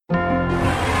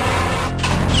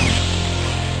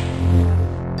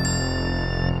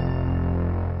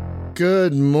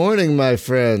Good morning, my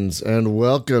friends, and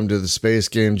welcome to the Space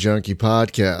Game Junkie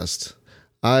Podcast.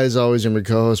 I, as always, am your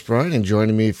co-host, Brian, and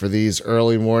joining me for these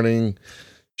early morning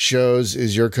shows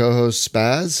is your co-host,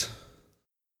 Spaz.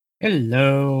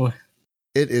 Hello.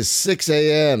 It is 6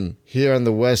 a.m. here on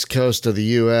the west coast of the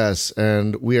U.S.,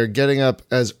 and we are getting up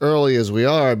as early as we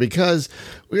are because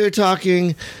we are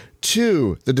talking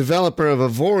to the developer of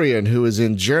Avorion, who is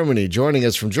in Germany. Joining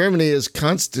us from Germany is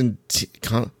Konstantin.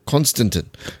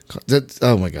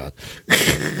 Oh my God.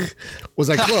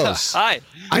 Was I close? Hi.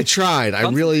 I tried.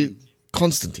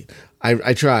 Konstantin.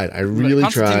 I tried. I really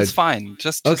tried. Konstantin's fine.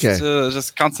 Just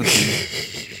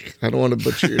Konstantin. I don't want to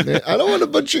butcher your name. I don't want to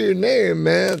butcher your name,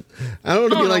 man. I don't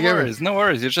want to be like... No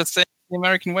worries. You're just saying the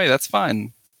American way. That's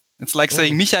fine. It's like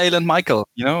saying Michael and Michael.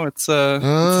 You know, it's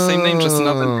the same name, just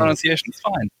another pronunciation. It's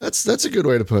fine. That's a good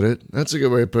way to put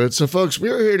it. So, folks, we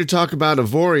are here to talk about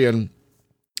Avorion.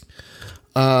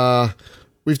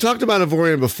 We've talked about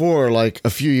Avorion before, like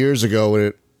a few years ago when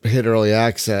it hit early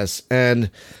access, and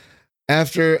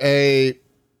after a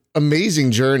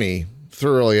amazing journey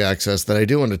through early access that I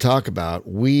do want to talk about,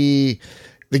 the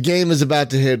game is about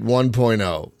to hit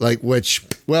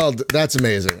 1.0, that's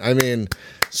amazing. I mean,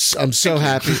 I'm so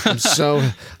happy.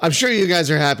 I'm sure you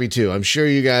guys are happy too. I'm sure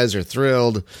you guys are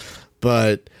thrilled,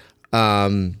 but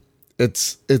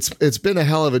it's been a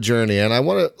hell of a journey, and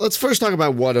let's first talk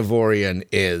about what Avorion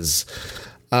is.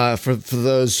 For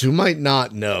those who might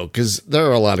not know, because there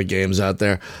are a lot of games out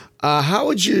there. How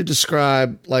would you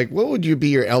describe, what would be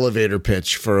your elevator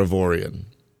pitch for Avorion?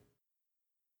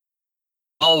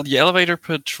 Well, the elevator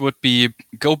pitch would be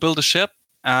go build a ship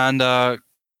and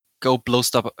go blow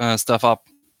stuff up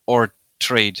or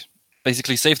trade.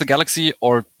 Basically, save the galaxy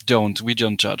or don't. We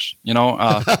don't judge. You know,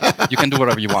 you can do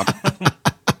whatever you want.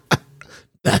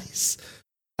 Nice.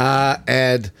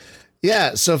 And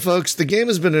yeah, so folks, the game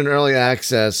has been in early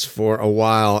access for a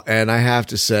while, and I have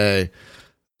to say,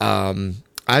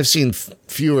 I've seen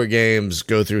fewer games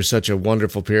go through such a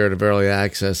wonderful period of early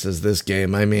access as this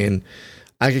game. I mean,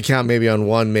 I could count maybe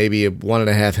on maybe one and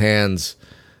a half hands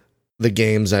the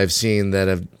games I've seen that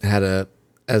have had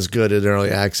as good an early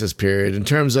access period. In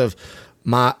terms of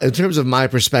my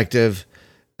perspective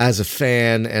as a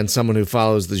fan and someone who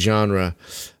follows the genre,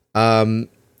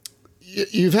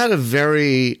 you've had a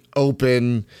very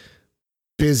open,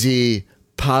 busy,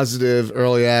 positive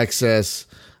early access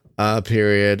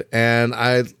period, and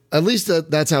at least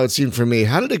that's how it seemed for me.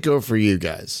 How did it go for you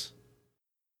guys?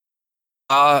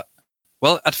 Well,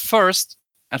 at first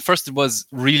it was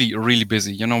really, really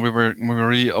busy. You know, we were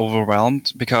really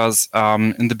overwhelmed because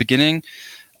in the beginning,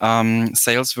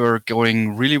 sales were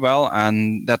going really well,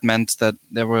 and that meant that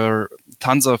there were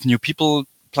tons of new people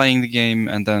playing the game,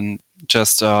 and then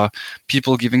just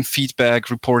people giving feedback,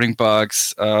 reporting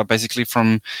bugs, basically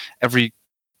from every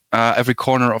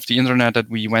corner of the internet that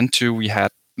we went to. We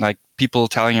had people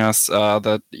telling us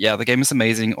that the game is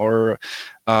amazing, or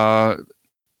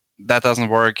that doesn't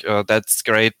work, that's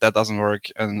great, that doesn't work,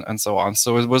 and so on.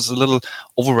 So it was a little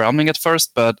overwhelming at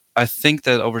first, but I think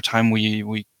that over time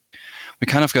we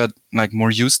kind of got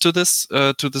more used to this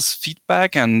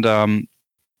feedback, and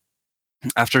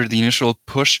after the initial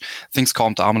push, things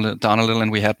calmed down a little,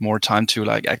 and we had more time to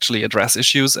actually address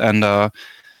issues and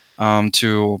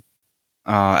to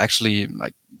actually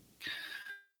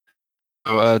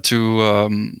what's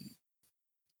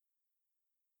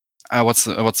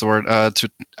the word,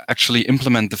 to actually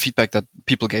implement the feedback that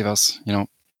people gave us, you know.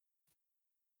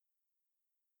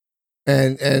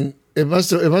 And it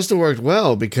must have worked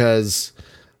well, because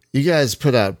you guys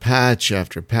put out patch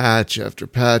after patch after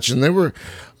patch, and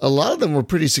a lot of them were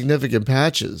pretty significant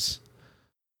patches.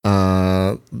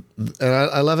 And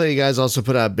I love how you guys also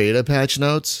put out beta patch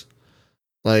notes.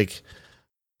 I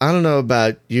don't know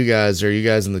about you guys or you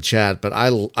guys in the chat, but I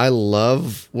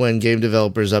love when game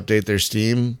developers update their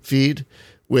Steam feed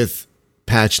with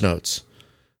patch notes.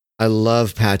 I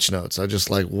love patch notes. I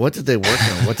just what did they work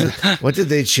on? What did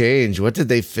they change? What did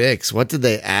they fix? What did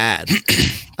they add?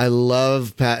 I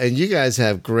love and you guys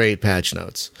have great patch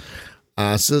notes.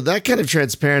 So that kind of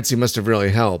transparency must have really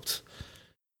helped.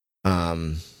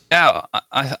 Yeah,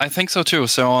 I think so too.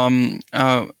 So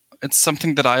it's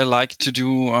something that I like to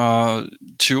do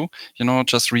too. You know,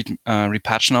 just read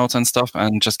patch notes and stuff,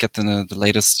 and just get the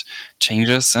latest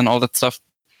changes and all that stuff.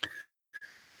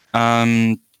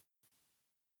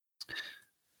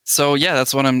 So yeah,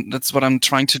 that's what I'm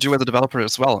trying to do as a developer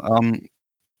as well.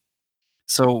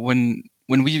 So when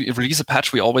we release a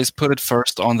patch, we always put it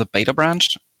first on the beta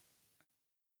branch,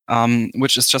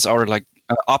 which is just our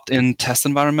opt-in test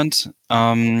environment.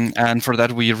 And for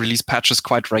that, we release patches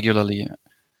quite regularly.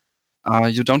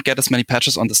 you don't get as many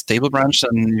patches on the stable branch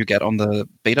than you get on the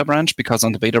beta branch, because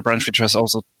on the beta branch we're just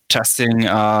also testing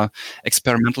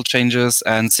experimental changes,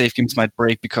 and save games might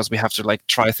break because we have to like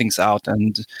try things out.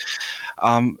 And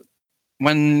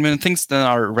when things then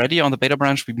are ready on the beta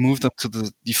branch, we move them to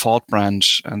the default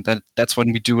branch, and that's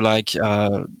when we do like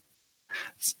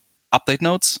update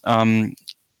notes,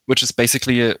 which is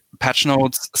basically patch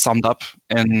notes summed up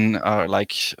in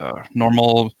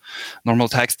normal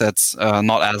text that's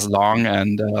not as long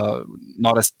and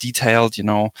not as detailed,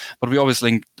 but we always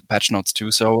link the patch notes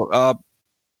too. So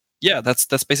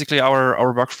that's basically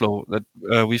our workflow that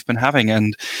we've been having,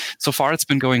 and so far it's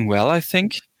been going well. I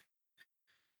think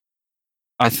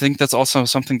that's also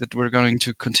something that we're going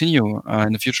to continue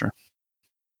in the future.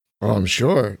 Oh, I'm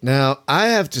sure. Now, I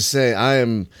have to say,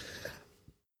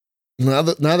 now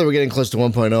that we're getting close to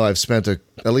 1.0, I've spent at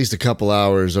least a couple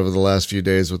hours over the last few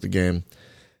days with the game.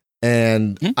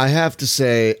 And I have to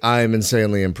say, I'm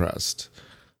insanely impressed.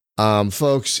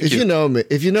 Folks, if you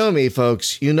know me,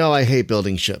 folks, you know I hate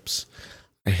building ships.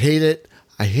 I hate it.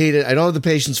 I don't have the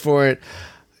patience for it.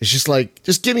 It's just like,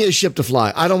 just give me a ship to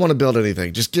fly. I don't want to build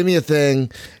anything. Just give me a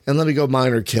thing and let me go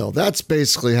mine or kill. That's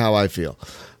basically how I feel.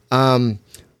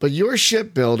 But your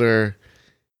ship builder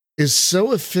is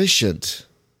so efficient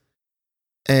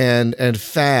and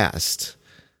fast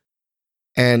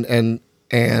and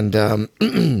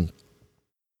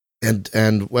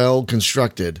well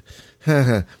constructed.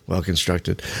 Well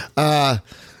constructed. That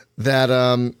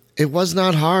it was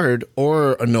not hard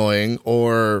or annoying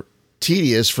or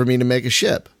tedious for me to make a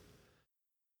ship.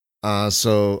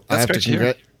 So I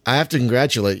have to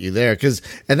congratulate you there,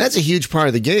 and that's a huge part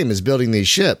of the game, is building these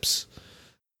ships.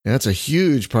 And that's a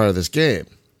huge part of this game,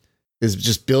 is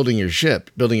just building your ship,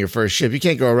 building your first ship. You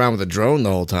can't go around with a drone the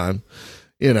whole time,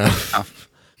 Oh.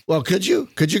 Well, could you?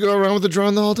 Could you go around with a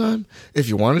drone the whole time if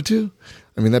you wanted to?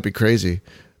 I mean, that'd be crazy.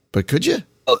 But could you?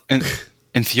 Well,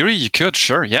 in theory, you could,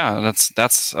 sure. Yeah,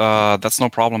 that's no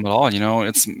problem at all.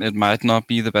 It might not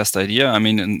be the best idea. I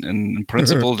mean, in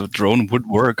principle, the drone would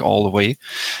work all the way.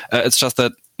 It's just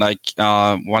that,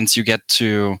 once you get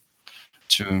to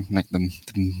like the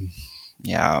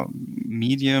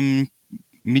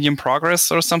medium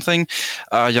progress or something,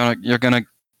 you're gonna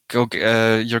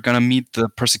meet the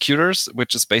persecutors,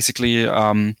 which is basically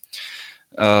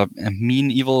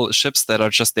mean evil ships that are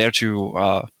just there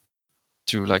to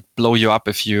like blow you up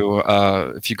if you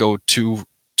go too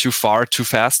far too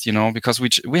fast, because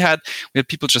we had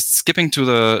people just skipping to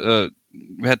the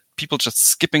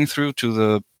through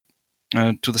to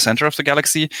the center of the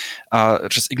galaxy,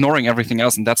 just ignoring everything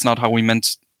else, and that's not how we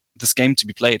meant this game to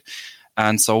be played.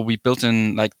 And so we built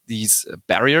in like these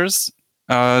barriers,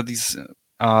 enemies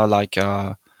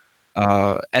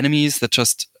that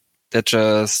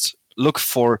just look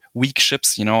for weak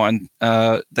ships, and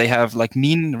they have like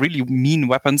really mean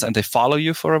weapons, and they follow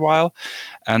you for a while.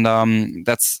 And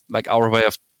that's like our way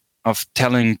of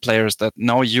telling players that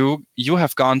no, you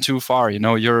have gone too far.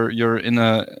 You're in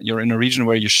a region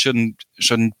where you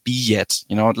shouldn't be yet.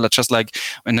 Just like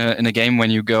in a game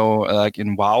when you go like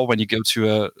in WoW, when you go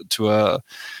to a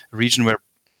region where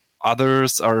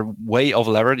others are way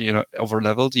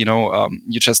overleveled.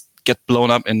 You just get blown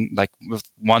up in like with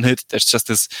one hit. There's just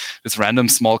this random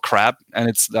small crab, and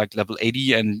it's like level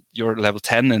 80, and you're level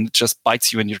 10, and it just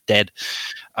bites you, and you're dead.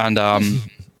 And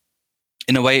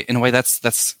in a way,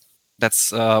 that's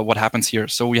what happens here.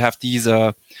 So we have these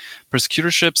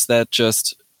persecutor ships that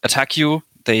just attack you.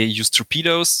 They use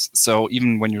torpedoes, so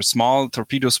even when you're small,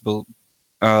 torpedoes will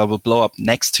blow up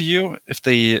next to you if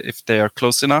they are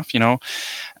close enough,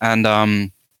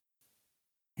 And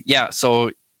so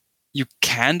you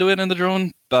can do it in the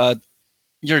drone, but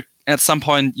at some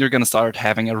point you're going to start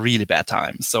having a really bad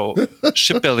time. So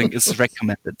shipbuilding is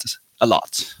recommended a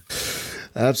lot.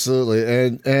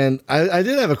 Absolutely. And I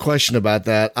did have a question about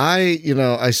that.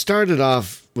 I started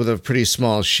off with a pretty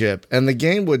small ship, and the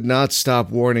game would not stop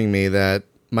warning me that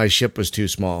my ship was too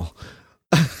small.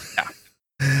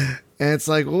 And it's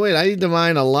like, well, wait, I need to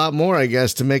mine a lot more, I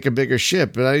guess, to make a bigger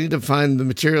ship. But I need to find the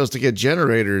materials to get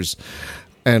generators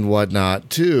and whatnot,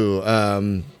 too,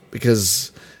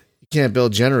 because you can't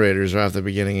build generators right off the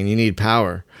beginning, and you need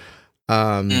power.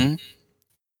 But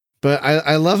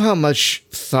I love how much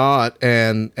thought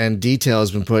and detail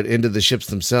has been put into the ships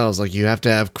themselves. Like, you have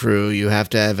to have crew, you have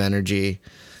to have energy,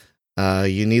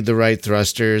 you need the right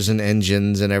thrusters and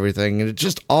engines and everything. And it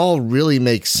just all really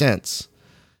makes sense.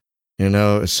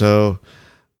 So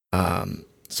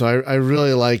I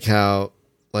really like how,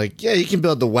 like, yeah, you can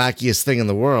build the wackiest thing in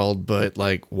the world, but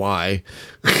like, why?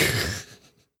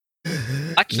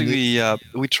 Actually,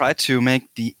 we tried to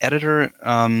make the editor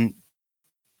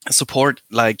support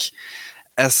like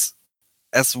as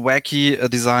wacky a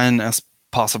design as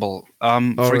possible.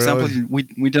 For example,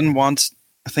 we didn't want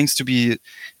things to be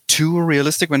too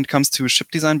realistic when it comes to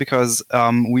ship design, because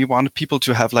we wanted people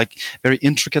to have like very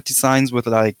intricate designs with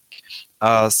like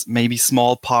maybe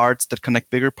small parts that connect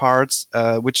bigger parts,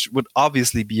 which would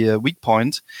obviously be a weak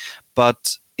point.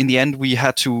 But in the end, we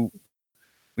had to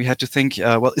think,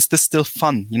 well, is this still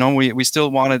fun? We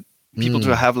still wanted people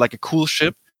to have like a cool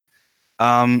ship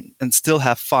and still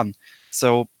have fun.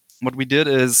 So what we did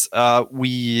is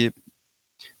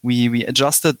we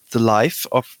adjusted the life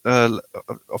of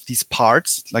these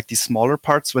parts, like these smaller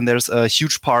parts, when there's a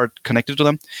huge part connected to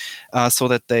them, so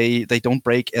that they don't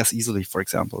break as easily, for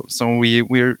example. So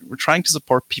we're trying to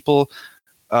support people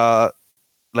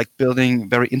like building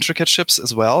very intricate ships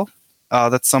as well.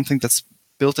 That's something that's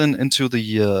built into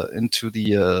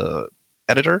the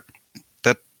editor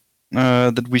that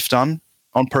we've done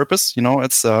on purpose.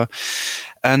 It's so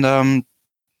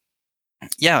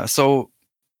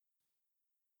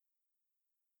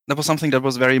that was something that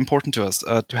was very important to us,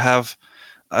 to have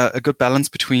a good balance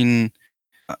between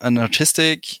an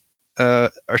artistic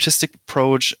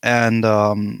approach and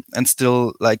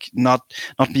still like not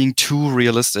being too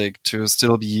realistic, to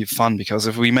still be fun. Because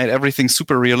if we made everything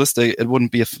super realistic, it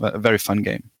wouldn't be a very fun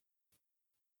game.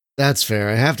 That's fair.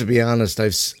 I have to be honest.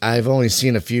 I've only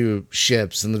seen a few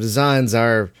ships, and the designs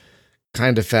are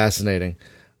kind of fascinating.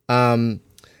 Now,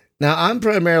 I'm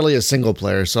primarily a single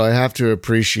player, so I have to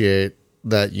appreciate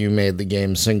that you made the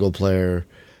game single player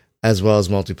as well as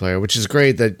multiplayer, which is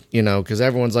great that, because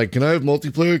everyone's like, can I have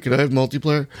multiplayer? Can I have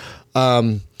multiplayer?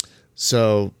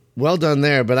 So well done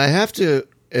there. But I have to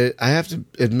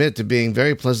admit to being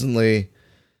very pleasantly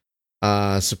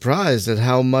surprised at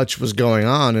how much was going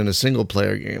on in a single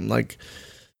player game. Like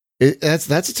that's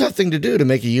a tough thing to do, to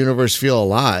make a universe feel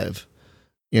alive,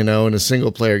 in a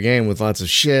single player game with lots of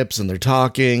ships and they're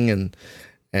talking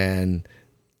and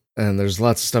there's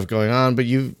lots of stuff going on, but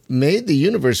you've made the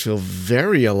universe feel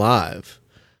very alive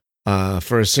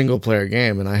for a single player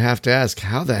game. And I have to ask,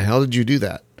 how the hell did you do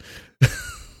that?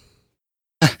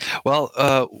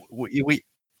 Well,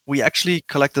 we actually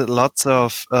collected lots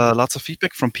of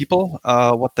feedback from people,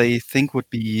 what they think would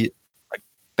be like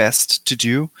best to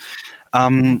do.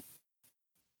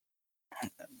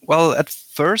 Well, at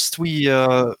first we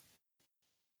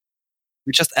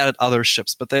just added other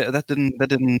ships, but that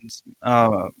didn't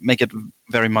make it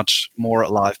very much more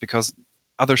alive, because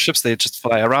other ships, they just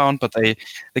fly around, but they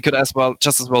could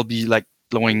just as well be like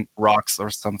glowing rocks or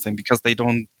something, because they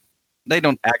don't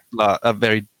act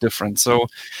very different. So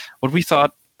what we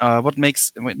thought, what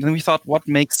makes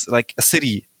like a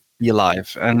city be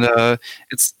alive, and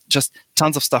it's just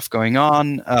tons of stuff going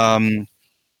on,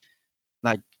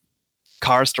 like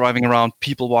cars driving around,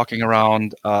 people walking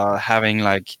around, having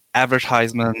like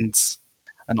advertisements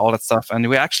and all that stuff. And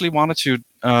we actually wanted to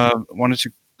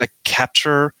like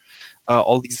capture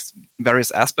all these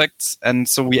various aspects. And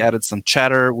so we added some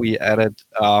chatter. We added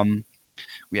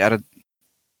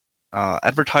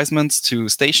advertisements to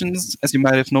stations, as you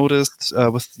might have noticed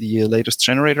with the latest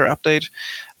generator update,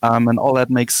 and all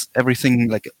that makes everything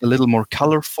like a little more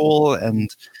colorful and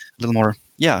a little more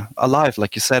alive,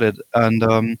 like you said it.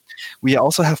 And we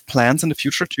also have plans in the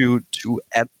future to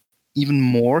add even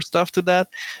more stuff to that.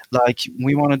 Like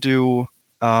we want to do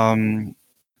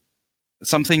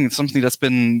something that's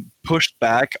been pushed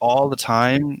back all the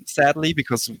time, sadly,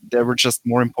 because there were just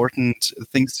more important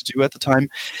things to do at the time,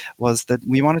 was that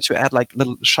we wanted to add like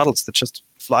little shuttles that just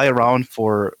fly around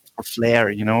for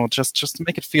flair, just to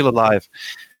make it feel alive.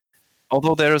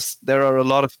 Although there are a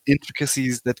lot of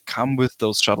intricacies that come with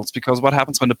those shuttles, because what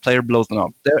happens when the player blows them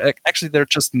up? They're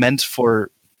just meant for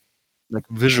like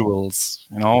visuals,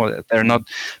 They're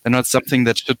not something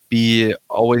that should be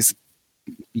always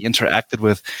be interacted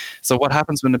with. So what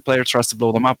happens when the player tries to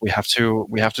blow them up? We have to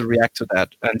react to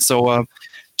that. And so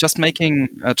just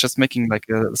making like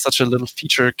such a little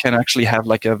feature can actually have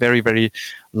like a very, very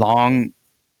long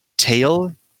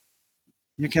tail,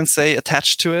 you can say,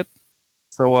 attached to it.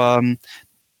 So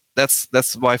that's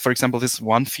why, for example, this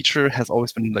one feature has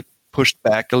always been like pushed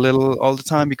back a little all the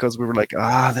time, because we were like,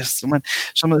 there's so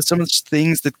much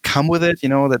things that come with it,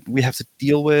 that we have to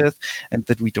deal with and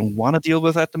that we don't want to deal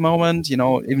with at the moment.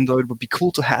 Even though it would be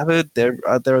cool to have it, there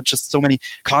are just so many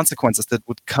consequences that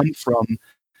would come from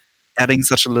adding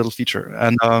such a little feature.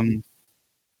 And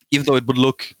even though it would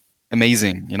look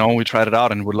amazing, we tried it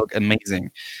out and it would look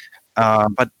amazing,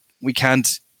 but we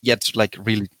can't yet like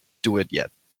really do it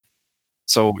yet.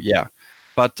 So yeah,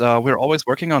 but we're always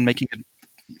working on making it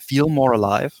feel more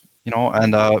alive,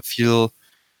 and feel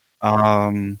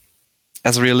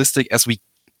as realistic as we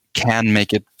can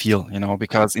make it feel,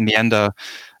 because in the end,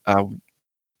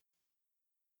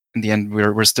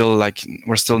 we're still not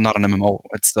an MMO.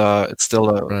 It's still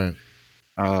Right.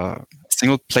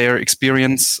 single player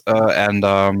experience, and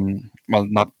well,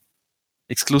 not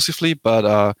exclusively,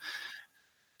 but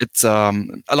it's a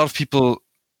lot of people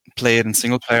play it in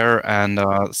single player, and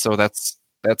so that's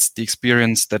the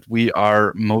experience that we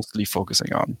are mostly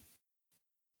focusing on.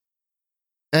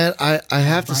 And I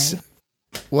have to say,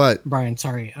 what? Brian,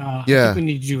 sorry. I Yeah. think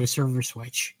we need to do a server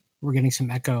switch. We're getting some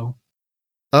echo.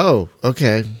 Oh,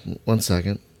 okay. 1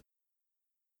 second.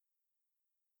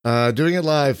 Doing it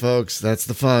live, folks. That's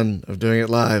the fun of doing it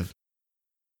live.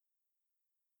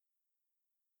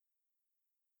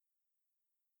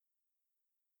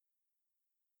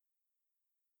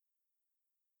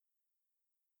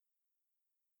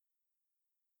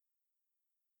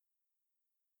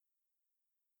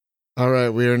 All right,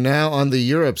 we are now on the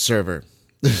Europe server.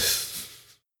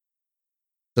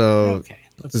 So, Okay.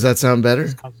 does that sound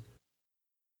better?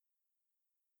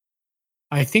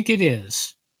 I think it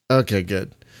is. Okay,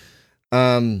 good.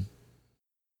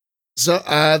 So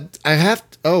I have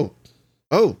oh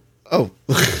oh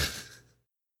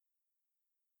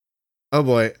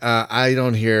boy, I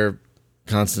don't hear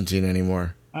Constantine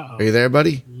anymore. Uh-oh. Are you there,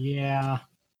 buddy? Yeah.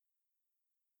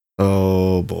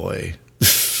 Oh boy.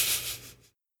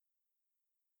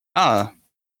 Oh,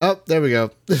 there we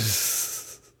go.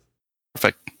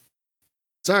 perfect.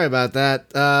 Sorry about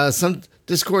that. Some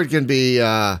Discord can be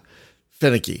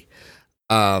finicky.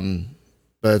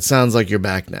 But it sounds like you're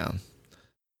back now.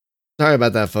 Sorry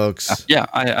about that, folks. Yeah,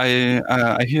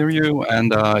 I hear you,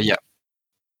 and yeah.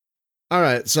 All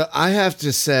right, so I have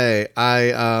to say,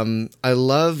 I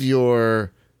love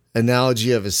your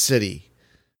analogy of a city.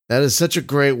 That is such a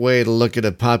great way to look at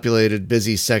a populated,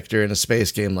 busy sector in a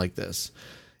space game like this.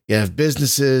 You have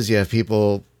businesses, you have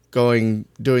people doing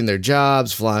their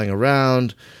jobs, flying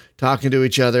around, talking to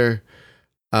each other.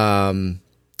 I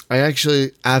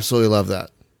actually absolutely love that.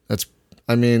 That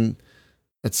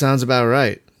sounds about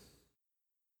right.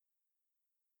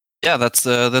 Yeah, that's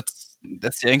the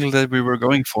angle that we were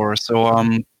going for.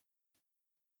 So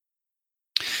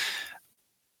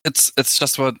it's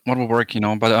just what will work,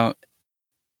 But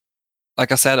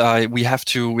like I said, we have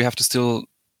to still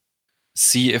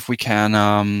see if we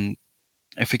can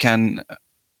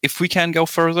go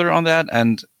further on that,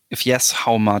 and if yes,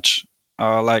 how much.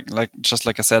 Like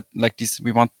I said, like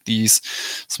we want these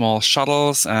small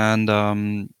shuttles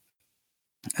and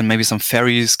maybe some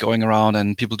ferries going around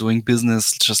and people doing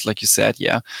business, just like you said,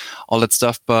 yeah, all that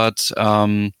stuff. But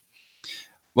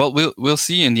well, we'll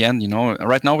see in the end.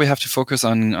 Right now we have to focus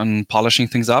on polishing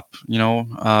things up,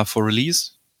 for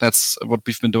release. That's what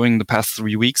we've been doing the past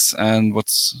 3 weeks, and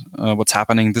what's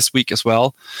happening this week as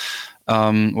well.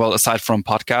 Well, aside from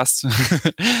podcasts,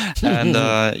 and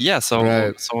yeah, so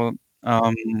Right. so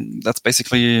that's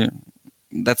basically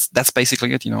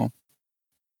it.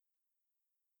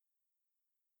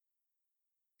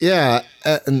 Yeah,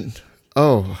 and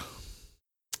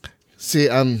see,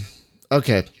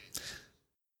 okay.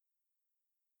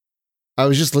 I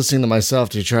was just listening to myself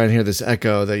to try and hear this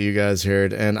echo that you guys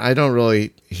heard, and I don't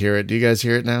really hear it. Do you guys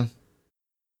hear it now?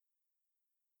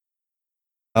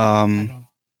 I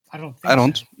don't think I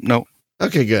don't. so. No.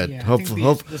 Okay, good. Yeah, Hopefully,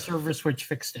 the server switch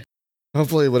fixed it.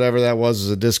 hopefully, whatever that was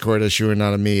a Discord issue and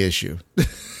not a me issue.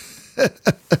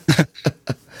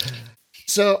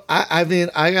 So, I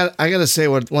gotta say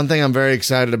one thing I'm very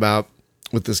excited about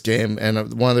with this game,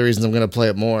 and one of the reasons I'm gonna play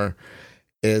it more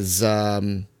is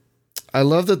I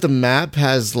love that the map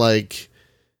has like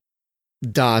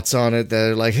dots on it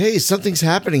that are like, hey, something's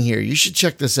happening here. You should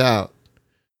check this out.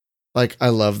 Like, I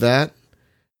love that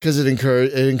because it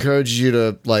encourages you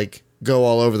to like go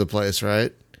all over the place,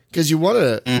 right? Because you want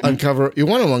to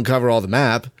uncover all the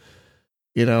map,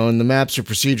 and the maps are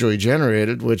procedurally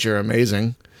generated, which are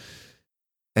amazing.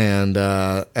 And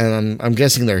I'm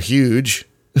guessing they're huge.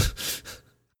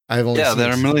 There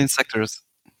are a million sectors.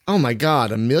 Oh my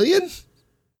god, 1 million?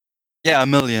 Yeah, 1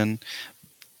 million.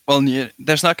 Well,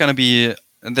 there's not going to be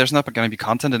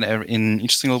content in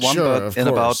each single one, Sure, but of in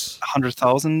about course.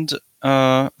 100,000,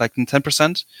 like in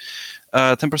 10%,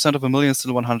 10% of 1 million is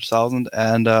still 100,000,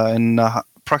 and in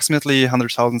approximately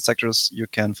 100,000 sectors, you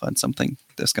can find something.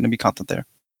 There's going to be content there.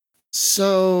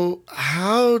 So,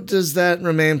 how does that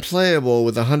remain playable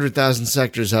with 100,000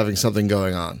 sectors having something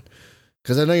going on?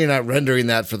 Because I know you're not rendering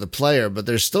that for the player, but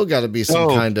there's still got to be some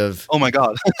kind of. Oh my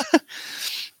god.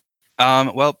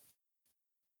 Well,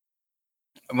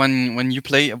 when you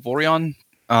play Avorion,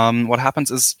 what happens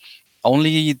is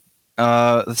only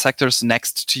the sectors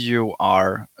next to you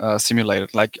are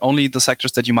simulated. Like only the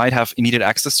sectors that you might have immediate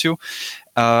access to,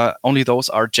 only those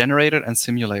are generated and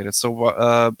simulated.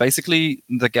 So basically,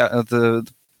 the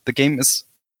game is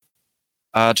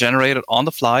generated on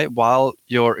the fly while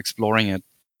you're exploring it.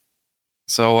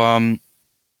 So,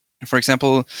 for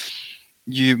example,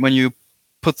 when you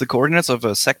put the coordinates of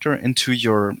a sector into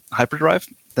your hyperdrive,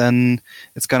 then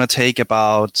it's gonna take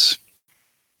about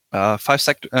 5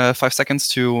 seconds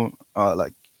to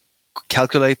like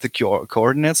calculate the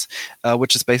coordinates,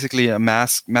 which is basically a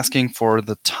masking for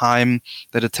the time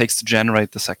that it takes to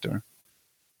generate the sector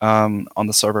on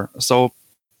the server. So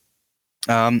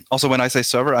also when I say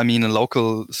server, I mean a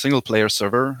local single player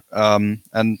server,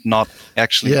 and not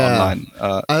actually online.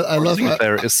 I love single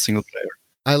player is single player.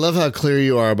 I love how clear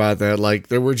you are about that. Like,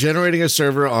 we're generating a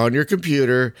server on your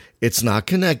computer. It's not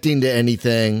connecting to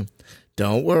anything.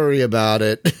 Don't worry about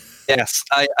it. Yes,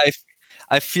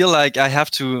 I feel like I have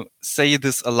to say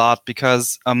this a lot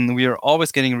because we are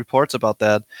always getting reports about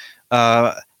that.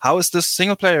 How is this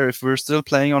single player if we're still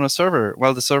playing on a server?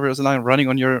 Well, the server is running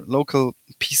on your local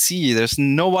PC. There's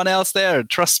no one else there.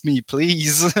 Trust me,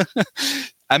 please.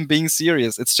 I'm being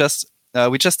serious. It's just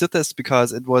we just did this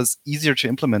because it was easier to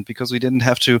implement because we didn't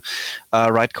have to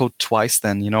write code twice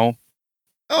then,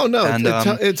 Oh, no, and,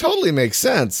 it totally makes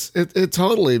sense. It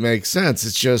totally makes sense.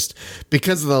 It's just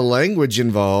because of the language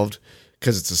involved,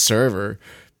 because it's a server,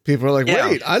 people are like,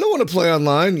 wait, I don't want to play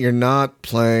online. You're not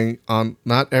playing on,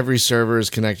 not every server is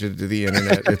connected to the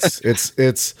internet.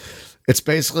 It's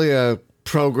basically a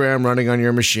program running on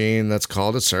your machine that's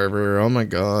called a server. Oh my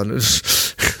God.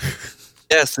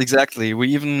 Yes, exactly. We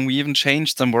even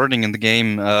changed some wording in the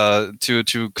game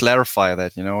to clarify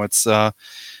that,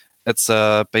 it's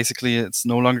basically it's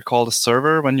no longer called a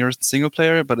server when you're single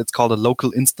player, but it's called a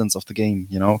local instance of the game,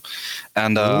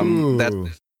 and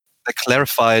that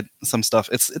clarified some stuff.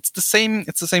 It's the same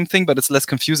thing, but it's less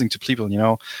confusing to people,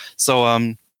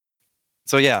 So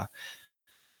yeah.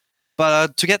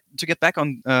 But to get back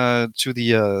on to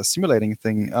the simulating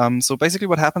thing, so basically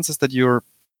what happens is that you're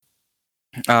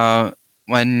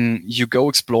when you go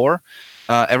explore,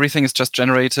 everything is just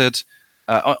generated.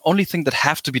 Only thing that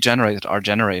have to be generated are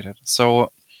generated.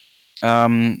 So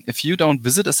if you don't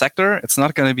visit a sector, it's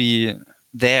not going to be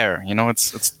there.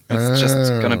 It's just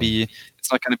going to be.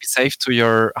 It's not going to be saved to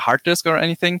your hard disk or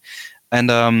anything.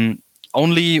 And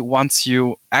only once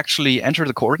you actually enter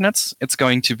the coordinates, it's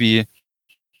going to be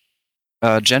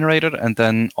generated and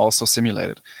then also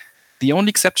simulated. The only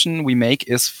exception we make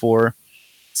is for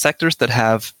sectors that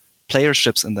have player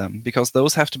ships in them, because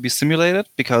those have to be simulated,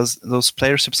 because those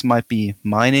player ships might be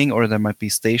mining, or there might be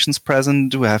stations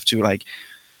present who have to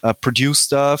produce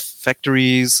stuff,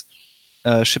 factories,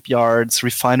 shipyards,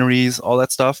 refineries, all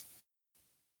that stuff.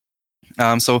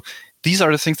 So these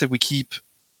are the things that we keep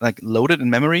loaded in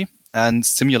memory and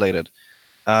simulated.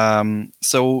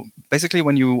 So basically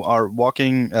when you are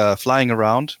flying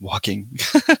around,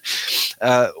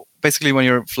 basically when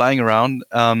you're flying around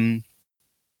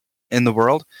in the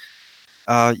world,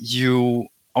 you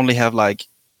only have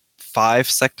 5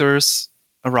 sectors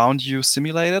around you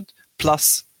simulated,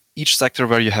 plus each sector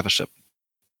where you have a ship.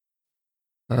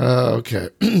 Okay.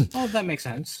 Oh, that makes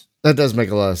sense. That does make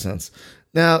a lot of sense.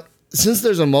 Now, since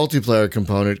there's a multiplayer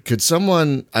component, could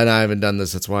someone, and I haven't done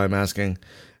this, that's why I'm asking,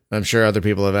 I'm sure other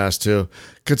people have asked too,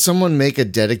 could someone make a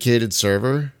dedicated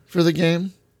server for the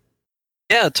game?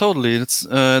 Yeah, totally. It's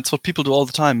what people do all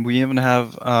the time. We even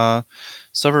have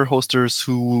server hosters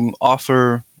who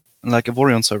offer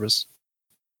Avorion servers.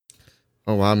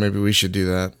 Oh wow, maybe we should do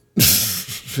that.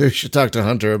 We should talk to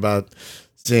Hunter about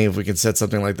seeing if we can set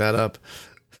something like that up.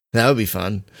 That would be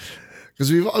fun. Because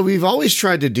we've always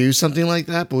tried to do something like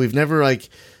that, but we've never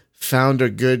found a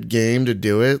good game to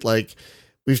do it.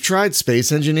 We've tried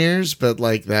Space Engineers, but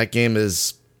that game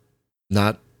is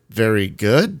not very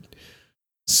good.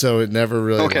 So it never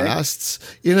really lasts,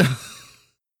 we'll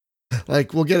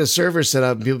get a server set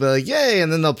up and people be like, yay, and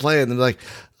then they'll play it and they'll be like,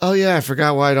 oh yeah, I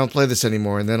forgot why I don't play this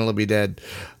anymore, and then it'll be dead.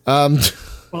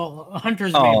 Well,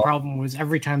 Hunter's main problem was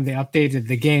every time they updated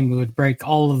the game, it would break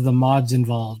all of the mods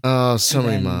involved. Oh, so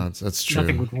many mods. That's true.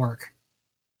 Nothing would work.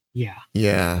 Yeah.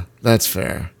 Yeah, that's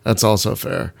fair. That's also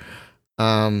fair.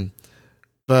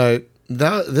 But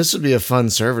this would be a fun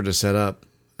server to set up,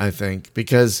 I think,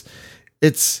 because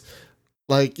it's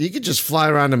you could just fly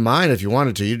around and mine if you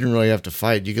wanted to. You didn't really have to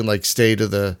fight. You can stay to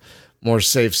the more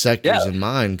safe sectors and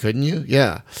mine, couldn't you?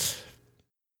 Yeah.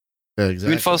 Exactly. I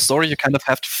mean, for a story, you kind of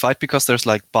have to fight because there's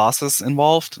bosses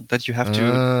involved that you have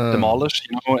to demolish,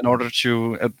 in order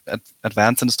to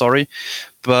advance in the story.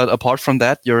 But apart from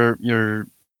that, you're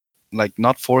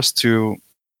not forced to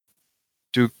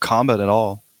do combat at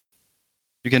all.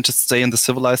 You can just stay in the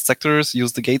civilized sectors,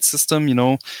 use the gate system,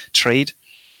 trade,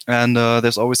 and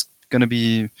there's always going to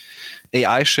be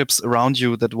AI ships around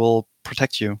you that will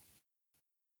protect you.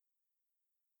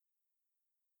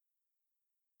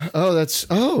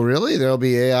 Oh, really? There'll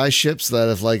be AI ships that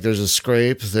if like there's a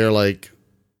scrape,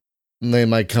 they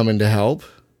might come in to help.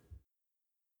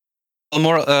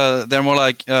 They're more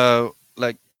like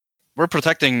we're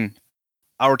protecting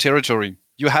our territory.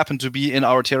 You happen to be in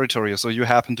our territory, so you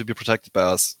happen to be protected by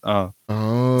us. It's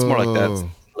more like that.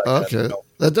 Okay,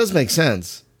 that does make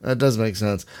sense.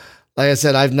 Like I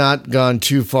said, I've not gone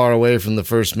too far away from the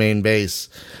first main base.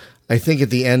 I think at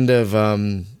the end of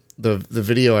the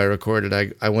video I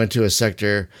recorded, I went to a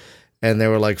sector, and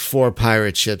there were like 4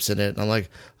 pirate ships in it. And I'm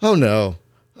like, oh no,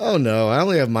 I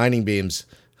only have mining beams.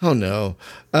 Oh no,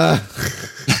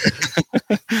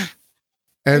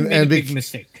 and big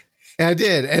mistake. I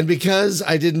did, and because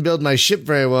I didn't build my ship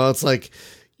very well, it's like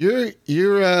your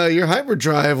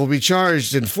hyperdrive will be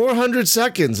charged in 400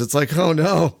 seconds. It's like, oh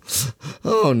no.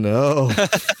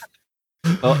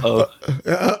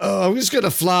 I'm just gonna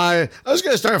fly. I was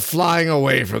gonna start flying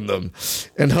away from them,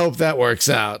 and hope that works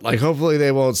out. Like, hopefully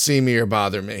they won't see me or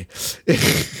bother me.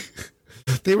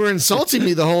 They were insulting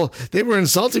me the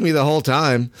whole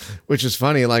time, which is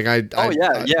funny. Like yeah.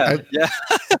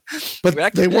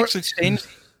 But they weren't actually changed.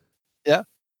 Yeah.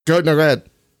 Go ahead.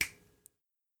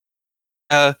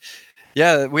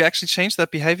 Yeah, we actually changed that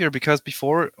behavior, because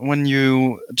before, when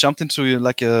you jumped into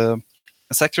like a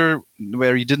sector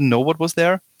where you didn't know what was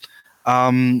there,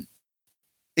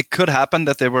 it could happen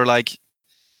that there were like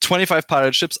 25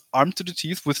 pirate ships armed to the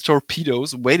teeth with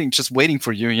torpedoes just waiting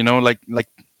for you, like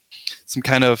some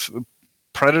kind of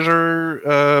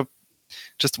predator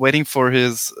just waiting for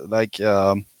his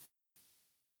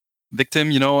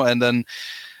victim, and then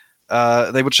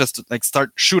they would just like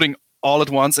start shooting all at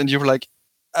once, and you were like,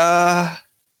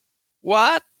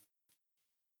 what?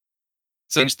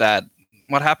 Change that.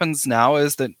 What happens now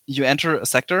is that you enter a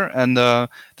sector, and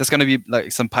there's going to be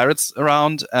like some pirates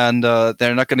around, and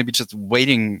they're not going to be just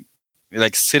waiting,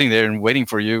 like sitting there and waiting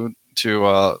for you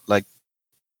to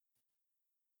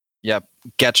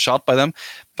get shot by them.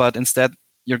 But instead,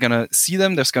 you're going to see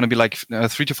them. There's going to be like 3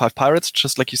 to 5 pirates,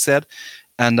 just like you said,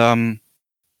 and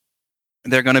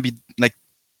they're going to be like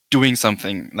doing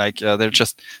something. Like they're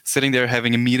just sitting there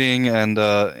having a meeting and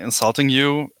insulting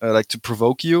you, like to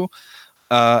provoke you.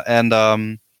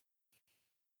 And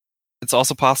it's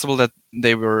also possible that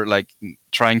they were like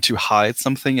trying to hide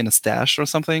something in a stash or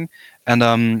something.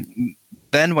 And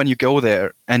then when you go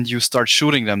there and you start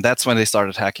shooting them, that's when they start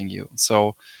attacking you.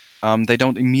 So they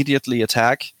don't immediately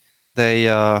attack. They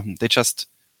just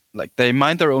like they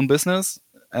mind their own business.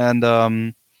 And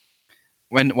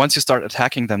once you start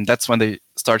attacking them, that's when they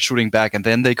start shooting back, and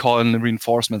then they call in the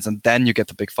reinforcements, and then you get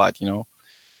the big fight.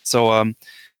 So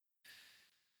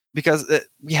because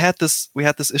we had this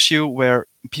issue where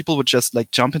people would just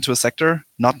like jump into a sector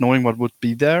not knowing what would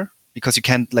be there, because you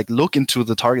can't like look into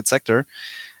the target sector,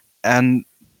 and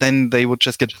then they would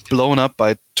just get blown up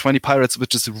by 20 pirates,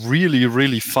 which is really,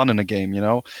 really fun in a game,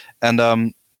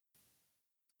 And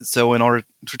so in order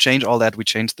to change all that, we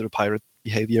changed the pirate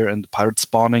behavior and the pirate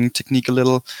spawning technique a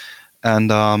little.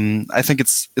 And I think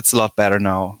it's a lot better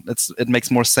now. It makes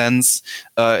more sense.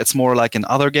 It's more like in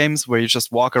other games where you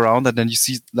just walk around and then you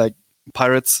see like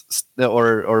pirates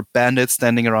or bandits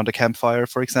standing around a campfire,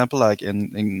 for example, like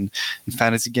in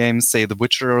fantasy games, say The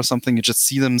Witcher or something. You just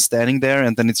see them standing there,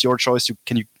 and then it's your choice. You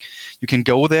can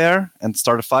go there and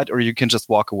start a fight, or you can just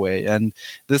walk away. And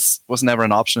this was never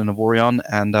an option in Avorion,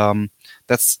 and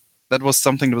that was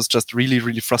something that was just really,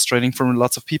 really frustrating for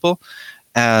lots of people.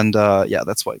 And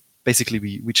that's why basically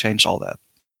we changed all that.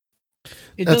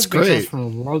 It does make sense from a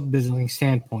world building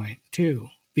standpoint too,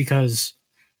 because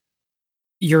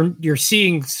you're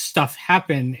seeing stuff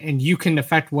happen, and you can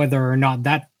affect whether or not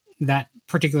that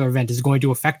particular event is going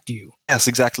to affect you. Yes,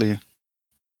 exactly.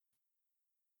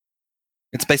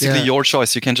 It's basically your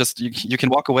choice. You can just you can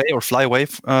walk away or fly away,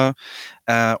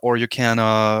 or you can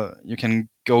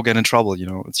go get in trouble.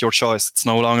 It's your choice. It's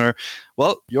no longer,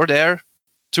 well, you're there.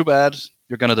 Too bad.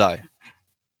 You're gonna die.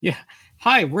 Yeah.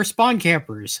 Hi, we're spawn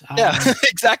campers. Yeah,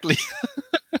 exactly.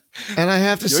 And I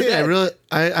have to say,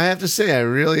 I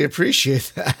really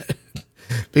appreciate that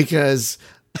because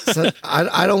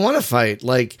I don't want to fight.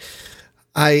 Like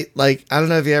I don't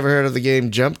know if you ever heard of the game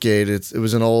Jumpgate. It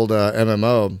was an old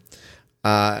MMO,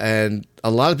 and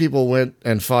a lot of people went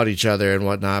and fought each other and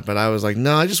whatnot. But I was like,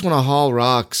 no, I just want to haul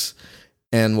rocks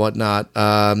and whatnot.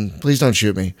 Please don't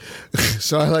shoot me.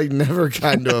 So I never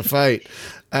got into a fight,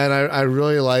 and I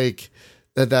really like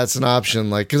that's an option.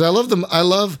 Like, because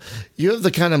you have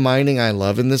the kind of mining I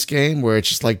love in this game where it's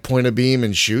just like point a beam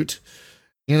and shoot.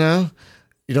 You know,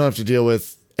 you don't have to deal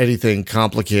with anything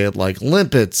complicated like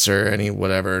limpets or any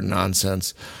whatever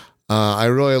nonsense. I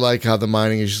really like how the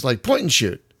mining is just like point and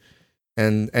shoot,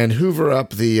 and hoover up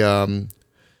the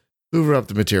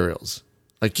materials.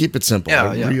 Like, keep it simple.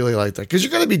 I really like that because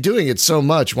you're going to be doing it so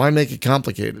much. Why make it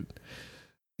complicated?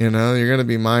 You know, you're going to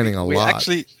be mining a lot.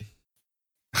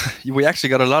 We actually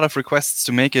got a lot of requests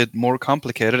to make it more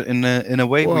complicated. In a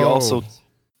way, we also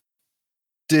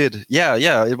did.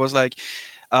 Yeah. It was like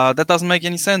that doesn't make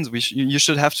any sense. You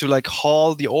should have to like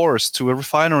haul the ores to a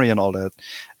refinery and all that.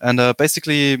 And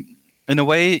basically, in a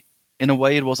way,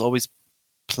 it was always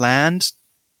planned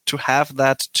to have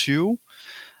that too.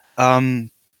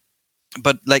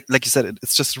 But like you said,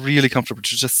 it's just really comfortable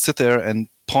to just sit there and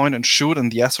point and shoot, and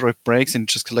the asteroid breaks, and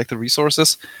just collect the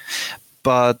resources.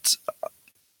 But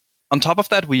on top of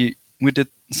that, we did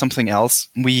something else.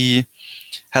 We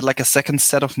had like a second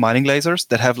set of mining lasers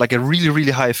that have like a really,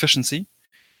 really high efficiency.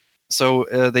 So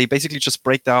they basically just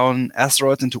break down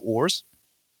asteroids into ores,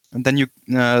 and then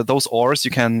those ores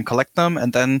you can collect them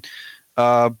and then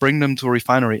bring them to a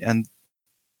refinery, and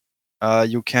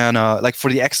you can like for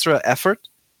the extra effort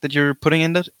that you're putting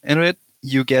into it,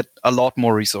 you get a lot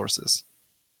more resources.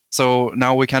 So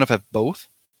now we kind of have both.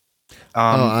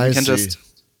 I see. Just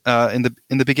in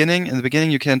the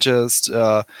beginning you can just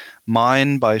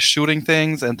mine by shooting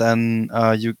things, and then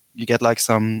you get like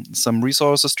some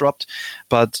resources dropped.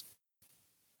 But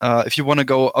if you want to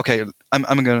go, okay,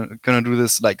 I'm gonna do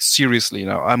this like seriously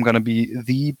now. I'm gonna be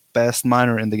the best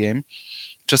miner in the game.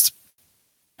 Just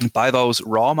buy those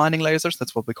raw mining lasers.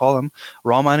 That's what we call them,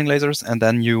 raw mining lasers, and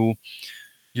then you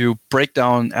break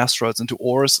down asteroids into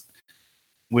ores,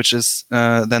 which is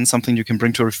then something you can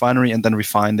bring to a refinery and then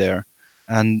refine there,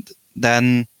 and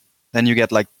then you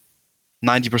get like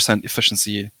 90%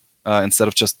 efficiency instead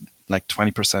of just like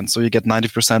 20%. So you get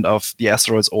 90% of the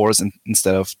asteroids ores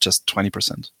instead of just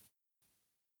 20%,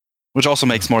 which also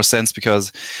makes more sense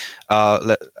because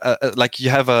like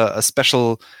you have a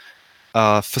special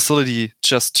facility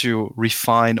just to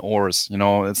refine ores. You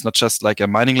know, it's not just like a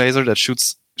mining laser that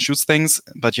shoots things,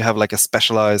 but you have like a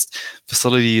specialized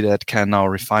facility that can now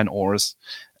refine ores.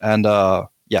 And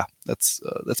that's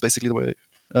basically the way,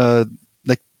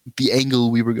 like the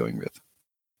angle we were going with.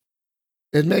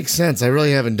 It makes sense. I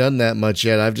really haven't done that much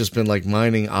yet. I've just been like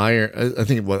mining iron. I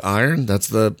think iron. That's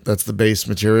the base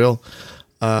material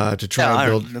to try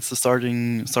and build. That's the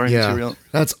starting material.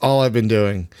 That's all I've been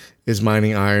doing is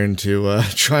mining iron to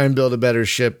try and build a better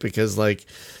ship, because like,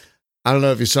 I don't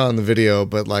know if you saw in the video,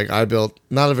 but like I built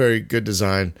not a very good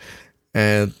design,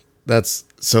 and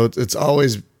it's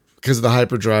always because of the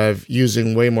hyperdrive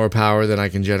using way more power than I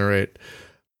can generate.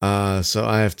 So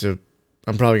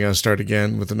I'm probably going to start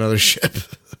again with another ship.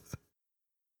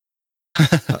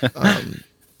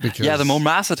 Because the more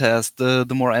mass it has, the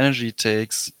more energy it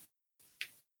takes.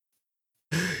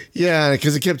 Yeah,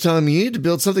 because it kept telling me, you need to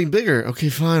build something bigger. Okay,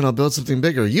 fine, I'll build something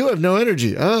bigger. You have no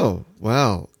energy. Oh,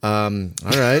 wow. All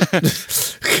right.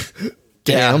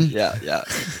 Damn. Yeah.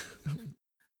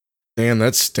 Damn,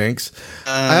 that stinks.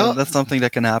 That's something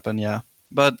that can happen, yeah.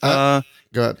 But go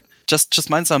ahead. Just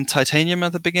mine some titanium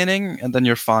at the beginning, and then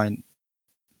you're fine.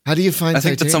 How do you find titanium? I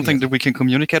think that's something that we can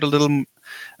communicate a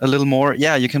little more.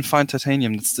 Yeah, you can find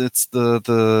titanium. It's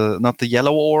the not the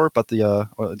yellow ore, but the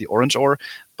orange ore,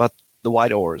 but the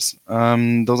white ores.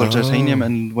 Those are titanium,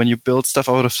 and when you build stuff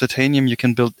out of titanium, you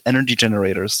can build energy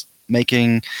generators,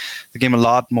 making the game a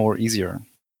lot more easier.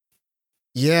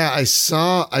 Yeah, I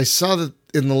saw that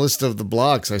in the list of the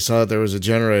blocks. I saw that there was a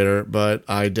generator, but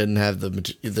I didn't have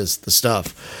the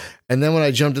stuff. And then when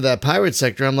I jumped to that pirate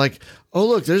sector, I'm like, oh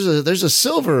look, there's a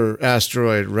silver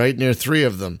asteroid right near 3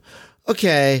 of them.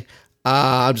 Okay,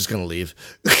 I'm just gonna leave.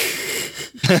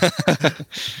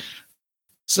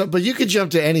 So, but you could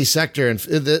jump to any sector and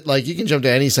you can jump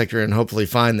to any sector and hopefully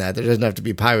find that. There doesn't have to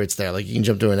be pirates there. Like you can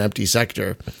jump to an empty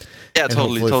sector. Yeah,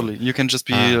 totally. You can just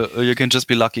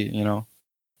be lucky, you know.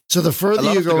 So the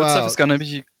further you go out, stuff is gonna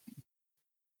be.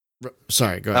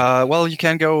 Sorry, go ahead. Well, you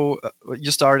can go.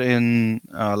 You start in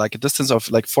like a distance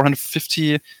of like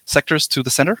 450 sectors to the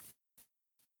center.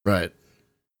 Right.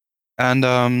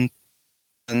 And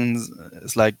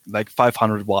it's like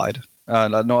 500 wide.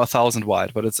 No, 1,000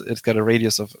 wide, but it's got a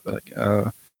radius of like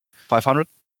 500.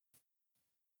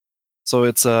 So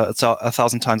it's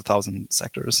 1,000 times 1,000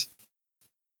 sectors.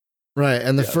 Right,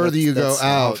 and the further you go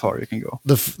out, how far you can go.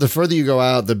 The further you go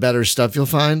out, the better stuff you'll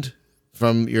find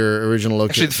from your original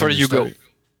location.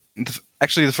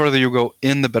 Actually, the further you go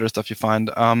in, the better stuff you find.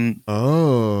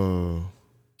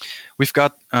 we've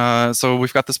got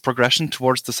this progression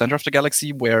towards the center of the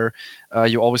galaxy where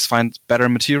you always find better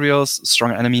materials,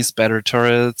 strong enemies, better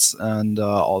turrets, and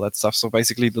all that stuff. So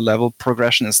basically, the level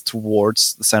progression is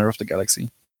towards the center of the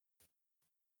galaxy.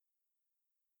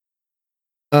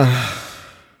 Oh,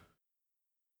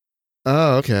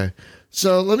 okay.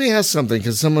 So let me ask something,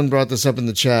 because someone brought this up in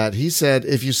the chat. He said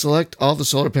if you select all the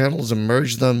solar panels and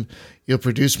merge them, you'll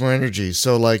produce more energy.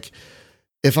 So like,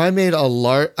 if I made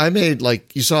I made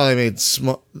like you saw, I made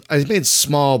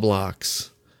small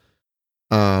blocks.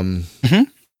 I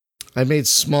made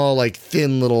small, like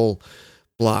thin little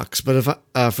blocks. But if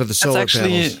for the solar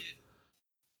panels.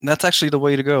 That's actually the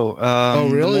way to go. Oh,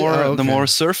 really? The more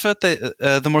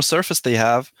surface they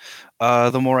have,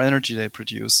 the more energy they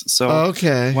produce. So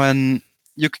when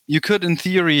you could, in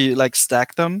theory, like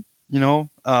stack them.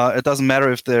 It doesn't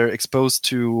matter if they're exposed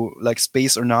to like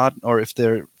space or not, or if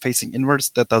they're facing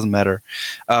inwards. That doesn't matter.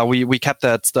 We kept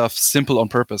that stuff simple on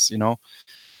purpose.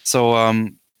 So.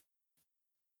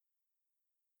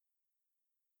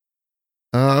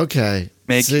 Okay.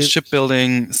 Make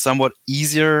shipbuilding somewhat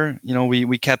easier.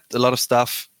 We kept a lot of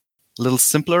stuff a little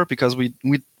simpler because we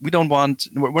don't want.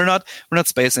 We're not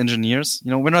space engineers.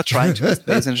 We're not trying to be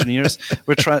space engineers.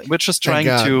 We're just trying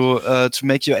to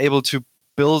make you able to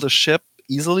build a ship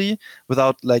easily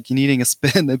without like needing a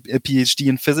PhD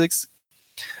in physics.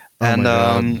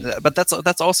 But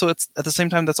that's also, it's at the same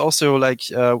time, that's also like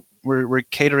we're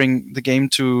catering the game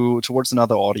towards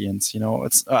another audience.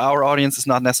 It's our audience is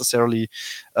not necessarily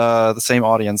the same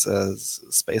audience as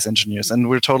space engineers, and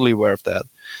we're totally aware of that.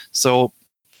 So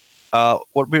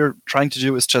what we're trying to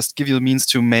do is just give you the means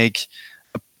to make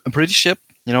a pretty ship,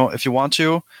 if you want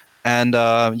to, and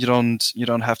you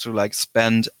don't have to like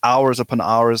spend hours upon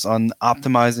hours on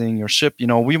optimizing your ship. We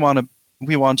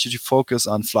want you to focus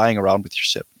on flying around with your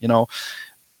ship,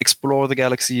 explore the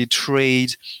galaxy,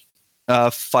 trade,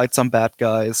 fight some bad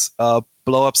guys,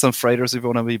 blow up some freighters if you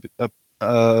want to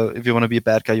be a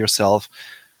bad guy yourself,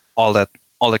 all that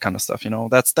kind of stuff.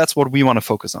 That's what we want to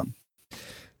focus on.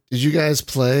 Did you guys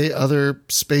play other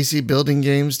spacey building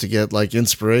games to get like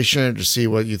inspiration or to see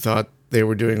what you thought they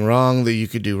were doing wrong that you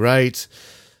could do right?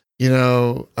 Did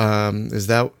you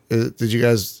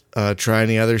guys try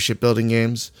any other shipbuilding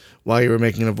games while you were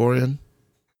making Avorion?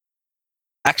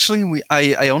 Actually,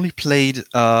 I only played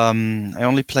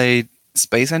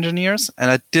Space Engineers,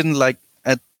 and I didn't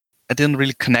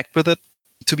really connect with it,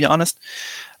 to be honest.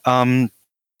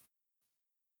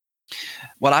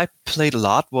 What I played a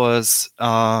lot was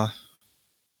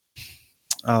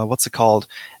what's it called?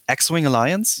 X-Wing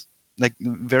Alliance. Like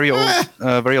very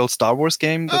old Star Wars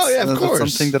game. Of course. That's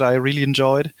something that I really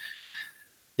enjoyed.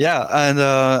 Yeah, and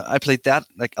I played that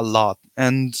like a lot,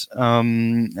 and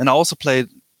I also played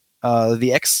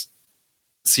the X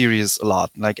series a lot,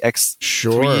 like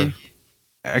X3,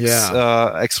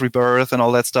 X Rebirth, and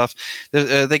all that stuff.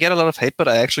 They get a lot of hate, but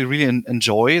I actually really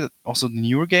enjoy also the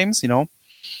newer games. That's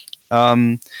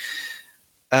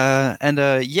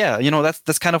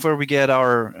kind of where we get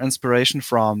our inspiration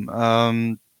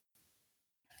from.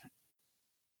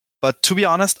 But to be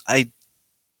honest, I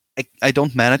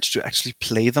don't manage to actually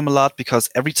play them a lot because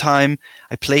every time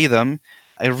I play them,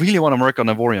 I really want to work on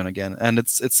Avorion again, and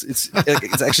it's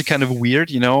actually kind of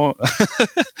weird, No,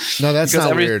 that's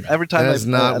not weird. Every time I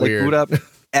boot up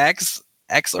X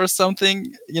or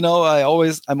something, I'm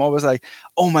always like,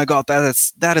 oh my god,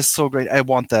 that is so great. I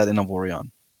want that in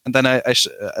Avorion. And then I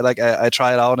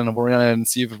try it out in Avorion and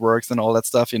see if it works and all that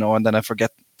stuff, and then I forget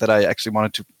that I actually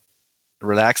wanted to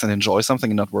relax and enjoy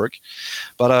something and not work.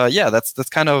 But that's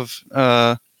kind of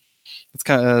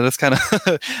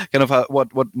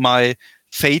what my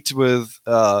fate with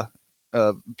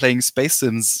playing Space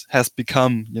Sims has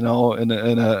become. In a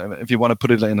if you want to put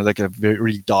it in a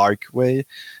very dark way,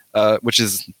 which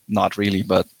is not really,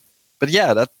 but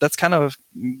yeah, that's kind of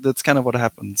what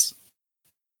happens.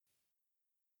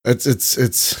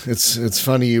 It's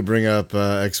funny you bring up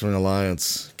X-Wing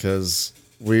Alliance because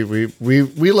we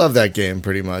love that game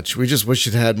pretty much. We just wish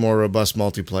it had more robust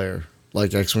multiplayer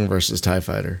like X-Wing versus TIE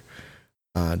Fighter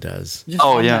does. Just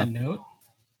on that note,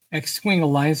 X-Wing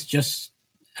Alliance just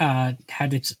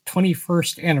had its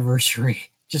 21st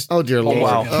anniversary. Oh dear Lord!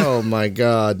 Wow. Oh my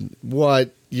God!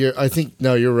 What? You're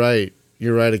right.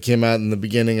 You're right. It came out in the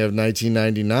beginning of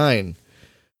 1999.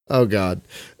 Oh God!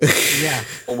 Yeah.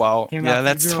 Oh wow! Yeah,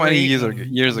 that's 20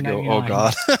 years ago. Oh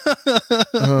God!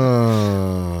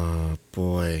 Oh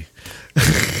boy,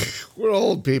 we're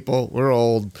old people. We're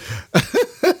old.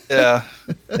 Yeah,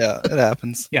 it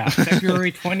happens. Yeah,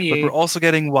 February 28th. But we're also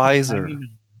getting wiser.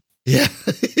 Yeah.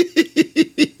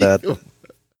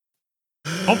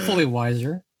 Hopefully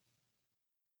wiser.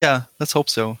 Yeah, let's hope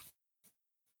so.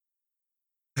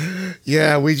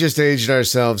 Yeah, we just aged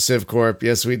ourselves, Civ Corp.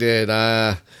 Yes, we did.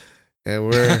 And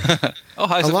we're oh,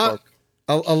 hi, Civ Corp.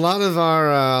 A lot of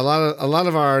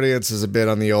our audience is a bit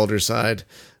on the older side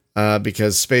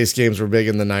because space games were big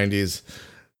in the 90s.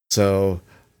 So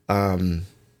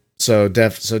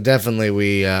definitely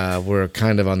we're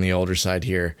kind of on the older side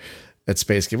here at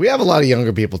Space Game. We have a lot of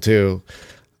younger people too.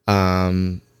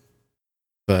 But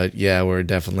yeah, we're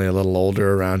definitely a little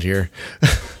older around here.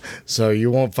 So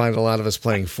you won't find a lot of us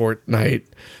playing Fortnite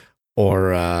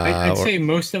or I'd say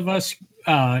most of us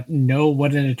know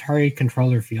what an Atari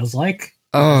controller feels like.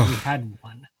 Oh, we had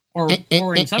one. Or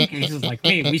in some cases like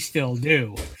me, we still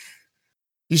do.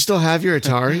 You still have your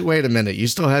Atari? Wait a minute. You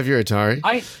still have your Atari?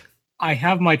 I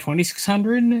have my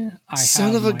 2600.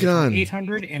 Son of a gun.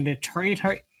 800 and a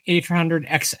Atari 800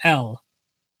 XL.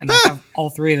 And I have all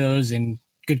three of those in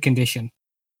good condition.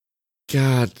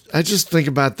 God, I just think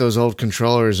about those old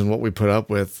controllers and what we put up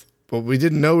with. But we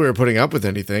didn't know we were putting up with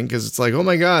anything because it's like, oh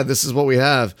my God, this is what we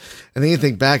have. And then you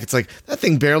think back, it's like, that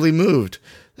thing barely moved.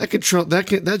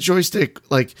 That joystick,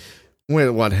 like,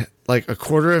 went what, like a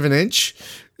quarter of an inch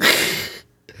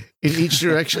in each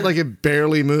direction? Like it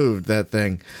barely moved, that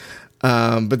thing.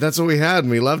 But that's what we had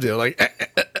and we loved it.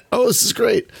 Like, oh, this is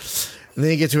great. And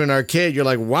then you get to an arcade, you're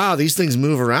like, wow, these things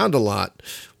move around a lot.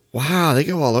 Wow, they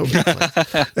go all over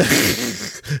the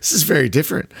place. This is very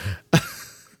different.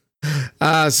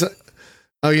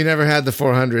 You never had the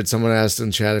 400. Someone asked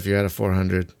in chat if you had a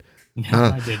 400. No,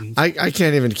 I didn't. I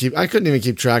couldn't even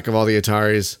keep track of all the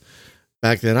Ataris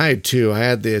back then. I had two. I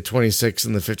had the 26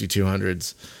 and the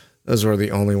 5200s. Those were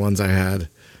the only ones I had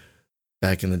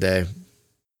back in the day.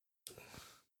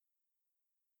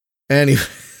 Anyway,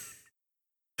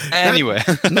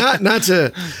 not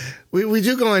to. We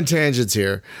do go on tangents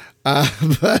here,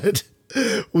 but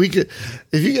we could,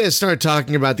 if you guys start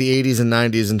talking about the 80s and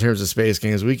 90s in terms of space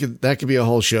games, that could be a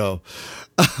whole show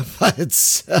by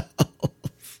itself.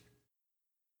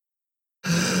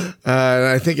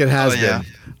 I think it has been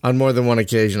on more than one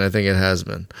occasion. I think it has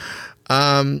been.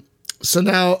 So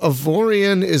now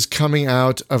Avorion is coming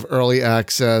out of early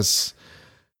access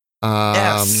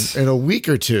in a week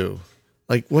or two.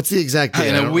 Like, what's the exact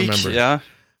date? In a week, remember. yeah.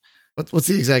 What's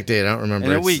the exact date? I don't remember.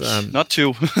 In a week, not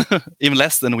two, even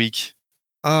less than a week.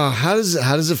 How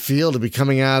does it feel to be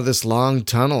coming out of this long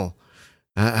tunnel?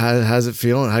 How's it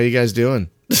feeling? How are you guys doing?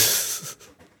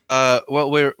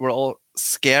 Well, we're all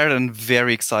scared and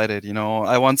very excited. You know,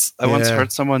 I once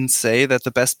heard someone say that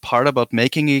the best part about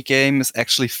making a game is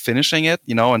actually finishing it,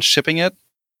 you know, and shipping it.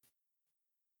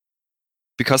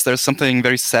 Because there's something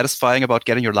very satisfying about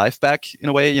getting your life back in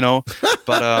a way, you know.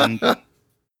 But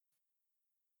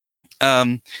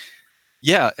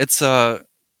yeah, it's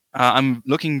I'm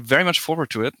looking very much forward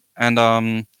to it,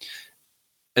 and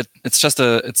it's just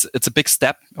it's a big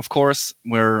step. Of course,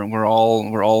 we're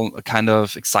all kind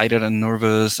of excited and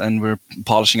nervous, and we're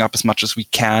polishing up as much as we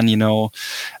can, you know,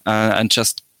 and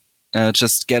just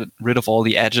get rid of all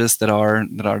the edges that are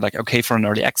like okay for an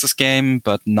early access game,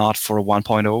 but not for a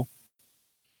 1.0.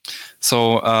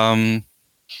 So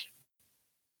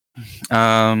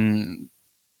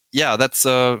yeah, that's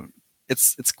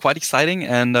it's quite exciting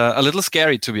and a little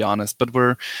scary, to be honest. But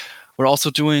we're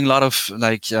also doing a lot of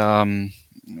like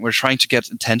we're trying to get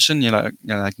attention, you know,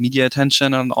 like media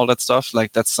attention and all that stuff.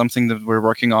 Like that's something that we're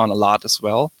working on a lot as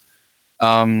well.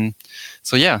 So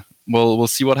yeah, we'll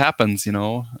see what happens, you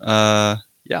know.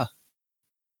 Yeah.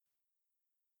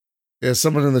 Yeah,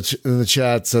 someone in the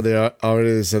chat said they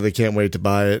already said they can't wait to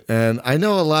buy it, and I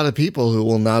know a lot of people who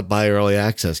will not buy early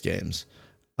access games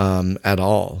at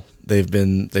all. They've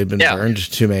been burned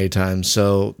too many times,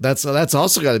 so that's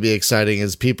also got to be exciting.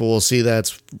 As people will see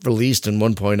that's released in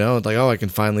 1.0, it's like, oh, I can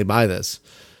finally buy this.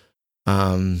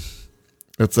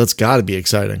 That's got to be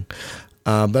exciting.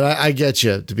 But I get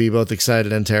you to be both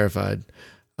excited and terrified.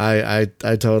 I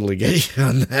totally get you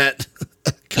on that.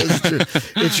 Because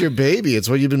it's your baby. It's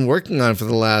what you've been working on for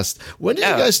the last. When did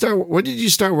you guys start? When did you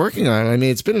start working on it? I mean,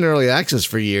 it's been in early access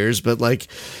for years, but like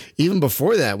even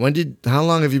before that, how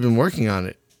long have you been working on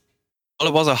it? Well,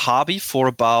 it was a hobby for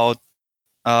about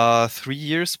 3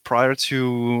 years prior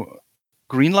to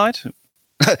Greenlight.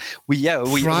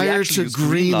 Prior to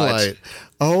Greenlight.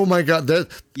 Oh my God,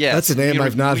 that's a name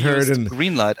I've not heard.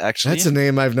 Greenlight, actually, that's a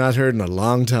name I've not heard in a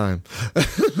long time.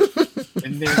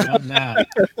 Been there, done that.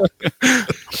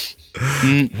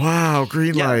 Wow,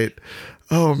 Greenlight.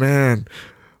 Yeah. Oh man.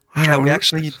 Wow. Yeah, we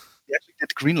actually did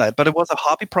Greenlight, but it was a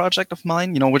hobby project of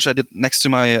mine, you know, which I did next to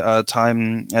my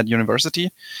time at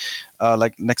university,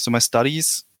 like next to my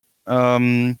studies.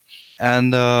 So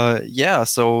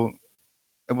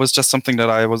it was just something that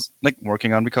I was like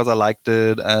working on because I liked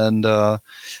it, and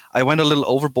I went a little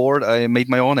overboard. I made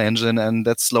my own engine, and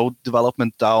that slowed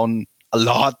development down a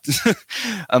lot.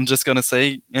 I'm just gonna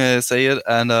say it,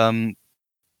 and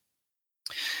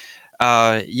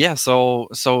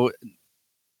so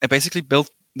I basically built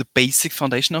the basic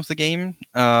foundation of the game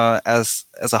as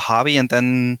a hobby, and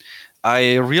then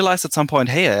I realized at some point,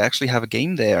 hey, I actually have a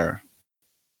game there.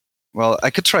 Well,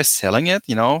 I could try selling it,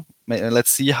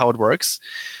 let's see how it works.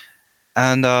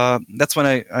 And that's when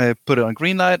I put it on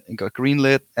Greenlight and got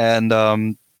greenlit. And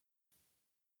at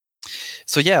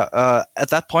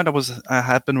that point I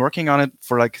had been working on it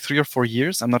for like 3 or 4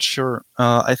 years. I'm not sure.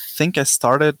 I think I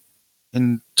started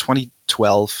in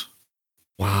 2012.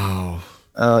 Wow.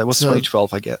 It was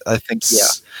 2012, I think, yeah.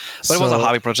 But it was a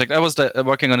hobby project. I was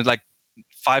working on it like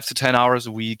 5 to 10 hours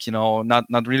a week,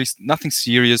 not really, nothing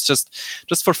serious, just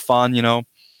for fun,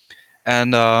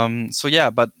 And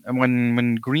but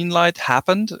when Greenlight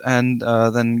happened, and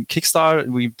then Kickstarter,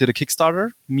 we did a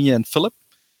Kickstarter, me and Philip.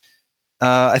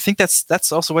 I think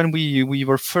that's also when we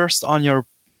were first on your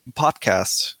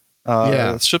podcast.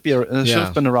 It should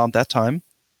have been around that time.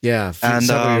 Yeah,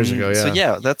 several years ago.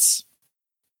 Yeah. So that's.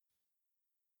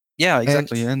 Yeah,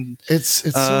 exactly, and it's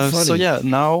so funny. So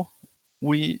now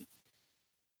we.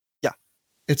 Yeah,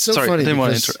 it's so Sorry, funny. I didn't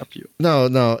want to interrupt you.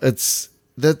 No, it's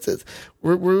that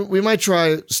we might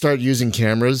start using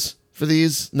cameras for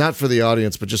these, not for the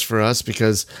audience, but just for us,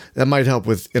 because that might help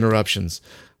with interruptions.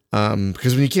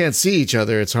 Because when you can't see each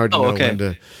other, it's hard to know when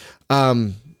to.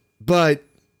 But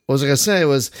what was I gonna say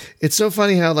was, it's so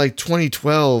funny how like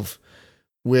 2012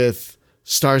 with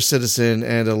Star Citizen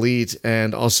and Elite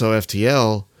and also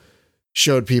FTL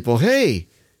showed people, hey,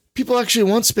 people actually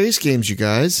want space games, you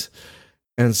guys.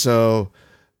 And so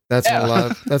that's when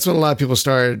a lot of people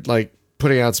started like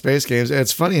putting out space games. And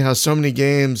it's funny how so many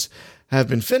games have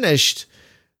been finished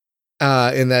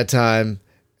in that time,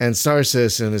 and Star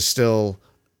Citizen is still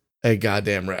a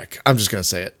goddamn wreck. I'm just gonna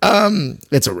say it.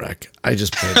 It's a wreck. I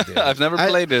just played it. I've never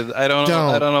played it. I don't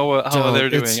know how they're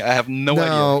doing. I have no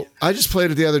idea. I just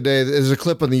played it the other day. There's a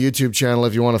clip on the YouTube channel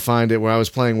if you want to find it, where I was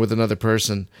playing with another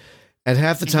person. And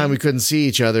half the time we couldn't see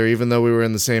each other, even though we were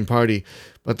in the same party.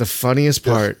 But the funniest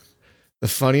part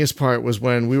was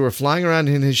when we were flying around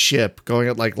in his ship, going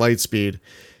at like light speed.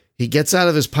 He gets out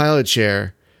of his pilot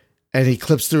chair and he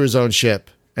clips through his own ship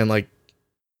and like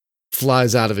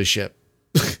flies out of his ship.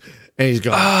 And he's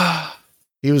gone.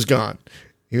 He was gone.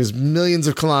 He was millions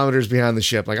of kilometers behind the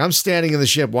ship. Like, I'm standing in the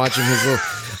ship watching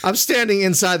I'm standing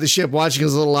inside the ship watching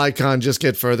his little icon just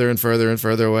get further and further and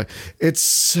further away. It's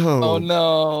so. Oh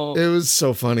no! It was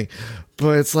so funny,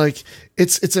 but it's like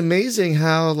it's amazing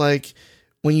how, like,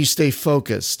 when you stay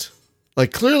focused,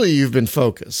 like, clearly you've been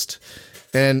focused,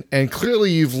 and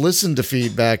clearly you've listened to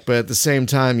feedback, but at the same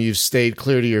time you've stayed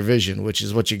clear to your vision, which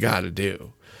is what you got to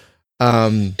do.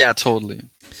 Yeah, totally.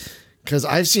 Because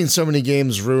I've seen so many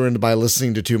games ruined by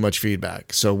listening to too much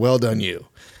feedback. So well done, you.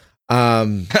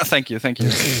 Thank you.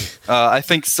 I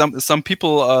think some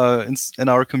people in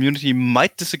our community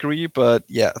might disagree, but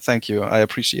yeah, thank you. I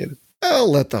appreciate it. Oh,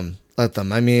 let them.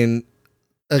 I mean,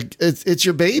 it's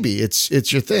your baby.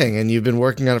 It's your thing, and you've been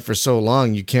working on it for so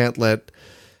long. You can't let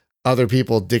other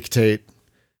people dictate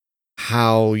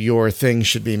how your thing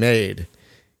should be made.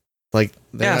 Like,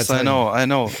 yes, I know.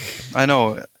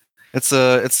 It's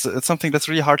something that's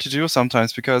really hard to do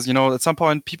sometimes, because at some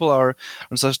point people are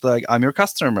such like, I'm your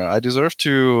customer, I deserve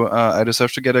to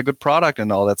get a good product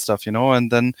and all that stuff,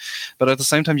 and then, but at the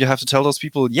same time you have to tell those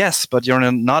people, yes, but you're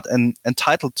not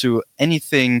entitled to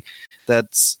anything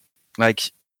that's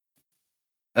like,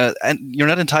 and you're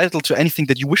not entitled to anything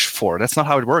that you wish for. That's not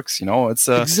how it works, It's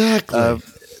exactly.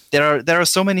 There are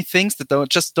so many things that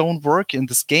don't work in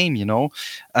this game,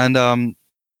 and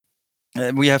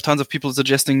we have tons of people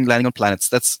suggesting landing on planets.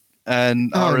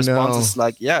 Our response is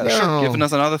like, sure, giving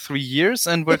us another 3 years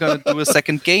and we're going to do a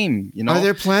second game, Are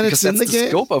there planets in the game? That's the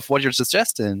scope of what you're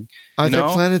suggesting. Are there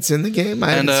planets in the game?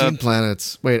 I haven't seen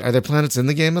planets. Wait, are there planets in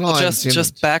the game at all?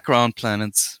 Just background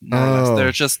planets. More or less.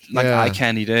 They're just like eye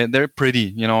candy. They're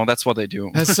pretty, that's what they do.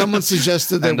 Has someone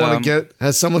suggested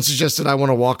has someone suggested I want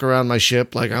to walk around my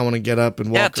ship? Like, I want to get up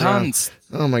and walk around? Tons.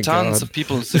 Oh my god! Tons of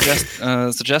people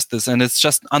suggest this, and it's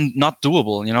just not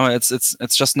doable.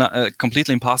 It's just not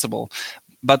completely impossible.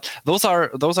 But those are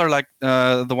like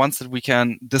the ones that we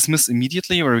can dismiss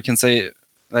immediately, where we can say,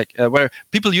 like, where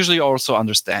people usually also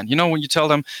understand. When you tell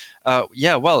them,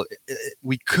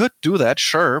 we could do that,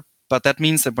 sure, but that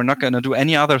means that we're not going to do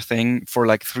any other thing for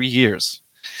like 3 years.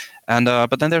 And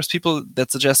but then there's people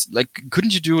that suggest, like,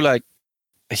 couldn't you do like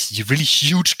a really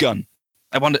huge gun?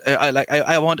 I want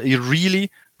a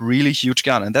really, really huge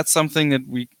gun. And that's something that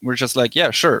we're just like,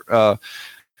 yeah, sure.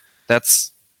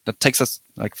 That takes us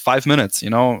like 5 minutes,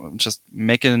 just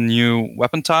make a new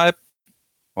weapon type.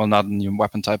 Well, not a new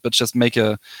weapon type, but just make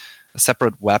a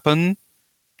separate weapon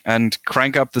and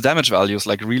crank up the damage values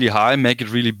like really high, make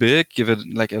it really big, give it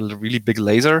like a really big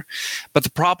laser. But the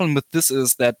problem with this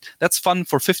is that that's fun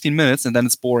for 15 minutes and then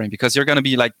it's boring because you're going to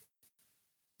be like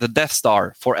the Death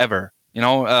Star forever,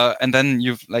 and then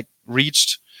you've like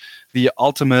reached the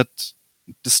ultimate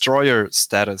destroyer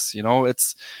status.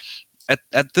 It's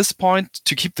at this point,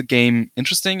 to keep the game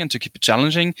interesting and to keep it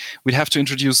challenging, we'd have to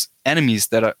introduce enemies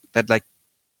that like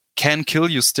can kill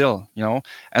you still,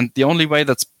 and the only way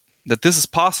that this is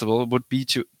possible would be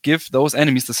to give those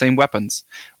enemies the same weapons,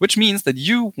 which means that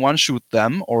you one-shot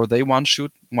them or they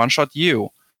one-shot you,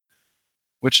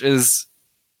 which is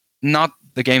not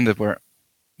the game that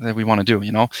we want to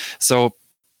do, So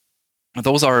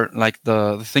those are like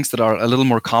the things that are a little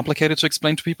more complicated to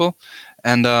explain to people,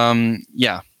 and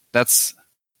that's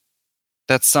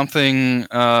something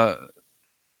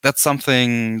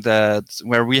that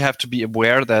where we have to be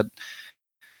aware that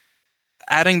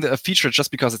adding a feature just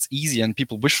because it's easy and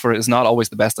people wish for it is not always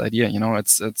the best idea.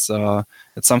 It's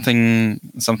something,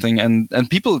 and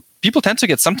people tend to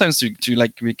get sometimes to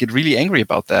like we get really angry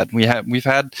about that. We've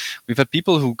had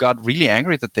people who got really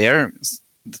angry that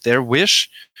their wish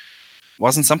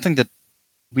wasn't something that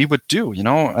we would do,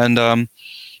 and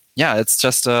it's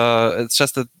just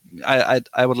that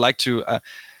I would like to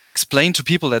explain to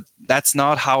people that that's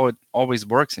not how it always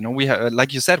works. We have,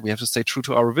 like you said, we have to stay true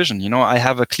to our vision. I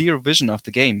have a clear vision of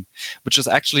the game, which is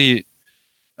actually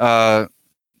like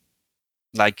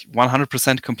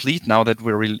 100% complete now that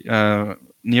we're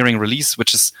nearing release,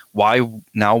 which is why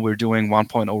now we're doing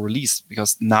 1.0 release,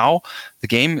 because now the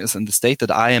game is in the state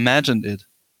that I imagined it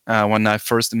when I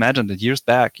first imagined it years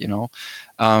back,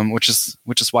 which is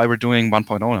why we're doing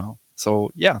 1.0 now. So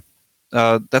yeah,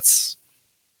 that's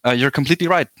you're completely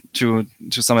right to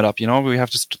sum it up. We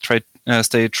have to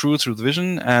stay true to the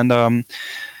vision and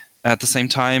at the same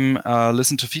time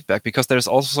listen to feedback, because there's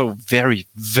also very,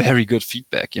 very good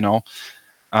feedback.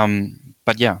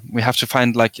 But yeah, we have to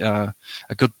find like a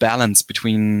good balance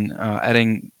between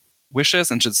adding wishes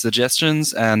and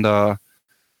suggestions and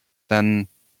then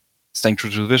staying true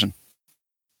to the vision.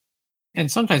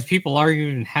 And sometimes people are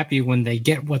even happy when they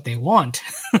get what they want.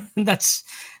 That's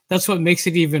what makes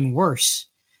it even worse,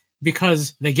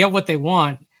 because they get what they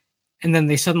want and then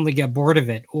they suddenly get bored of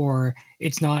it, or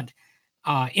it's not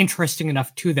interesting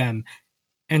enough to them.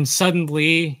 And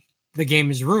suddenly the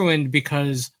game is ruined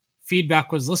because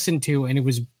feedback was listened to and it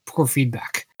was poor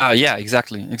feedback. Yeah,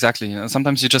 exactly.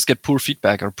 Sometimes you just get poor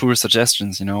feedback or poor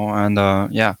suggestions, and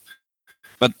yeah.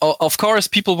 But of course,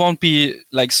 people won't be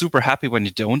like super happy when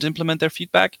you don't implement their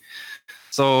feedback.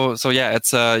 So yeah,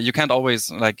 it's you can't always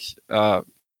like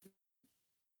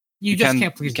you just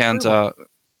can't please. You can't.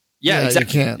 Yeah,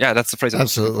 exactly. You can't. Yeah, that's the phrase.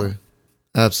 Absolutely.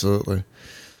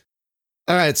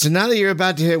 All right, so now that you're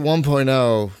about to hit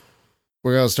 1.0,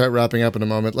 we're going to start wrapping up in a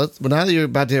moment. But now that you're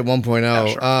about to hit 1.0, yeah,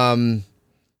 sure.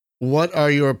 What are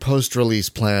your post-release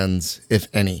plans, if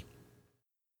any?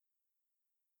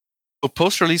 So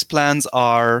post-release plans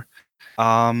are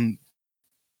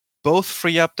both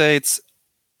free updates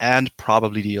and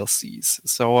probably DLCs.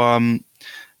 So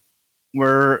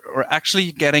we're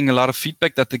actually getting a lot of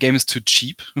feedback that the game is too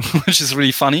cheap, which is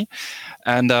really funny,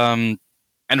 and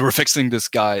we're fixing this,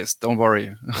 guys. Don't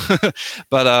worry.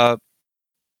 but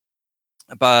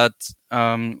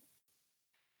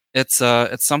it's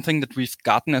something that we've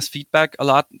gotten as feedback a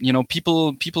lot.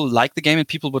 People like the game and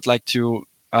people would like to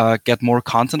get more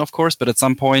content, of course. But at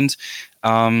some point,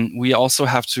 we also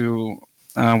have to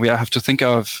think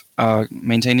of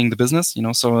maintaining the business.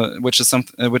 So which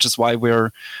is why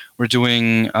we're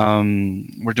doing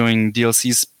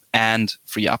DLCs and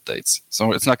free updates.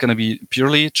 So it's not going to be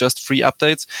purely just free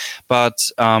updates,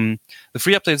 but the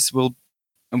free updates will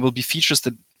be features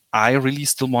that I really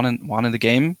still want in the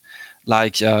game,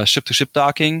 like ship-to-ship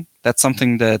docking. That's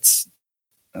something that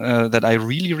I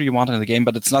really, really want in the game,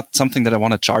 but it's not something that I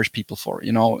want to charge people for.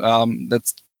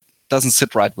 That doesn't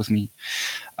sit right with me.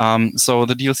 So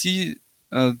the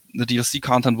DLC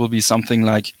content will be something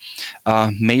like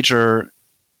major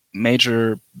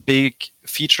big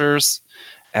features,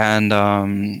 and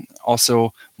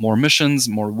also more missions,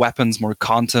 more weapons, more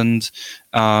content,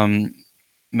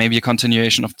 maybe a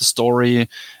continuation of the story,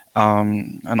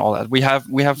 and all that. We have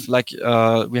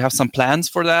some plans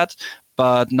for that,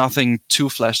 but nothing too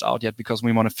fleshed out yet, because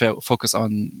we want to focus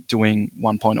on doing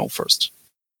 1.0 first.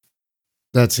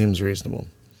 That seems reasonable.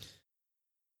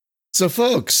 So,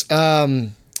 folks,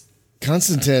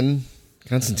 Konstantin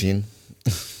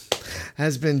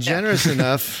has been generous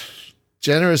enough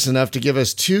to give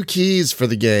us 2 keys for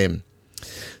the game.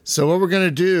 So what we're going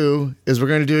to do is we're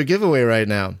going to do a giveaway right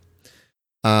now.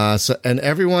 And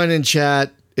everyone in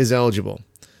chat is eligible.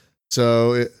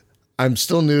 So I'm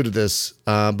still new to this,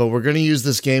 but we're going to use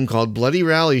this game called Bloody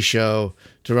Rally Show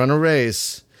to run a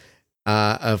race,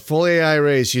 a full AI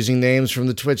race using names from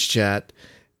the Twitch chat.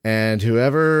 And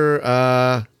whoever's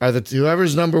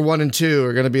number 1 and 2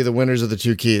 are going to be the winners of the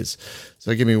 2 keys.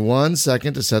 So give me 1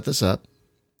 second to set this up.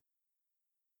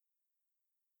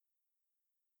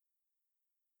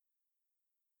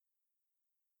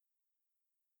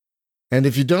 And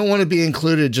if you don't want to be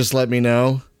included, just let me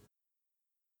know.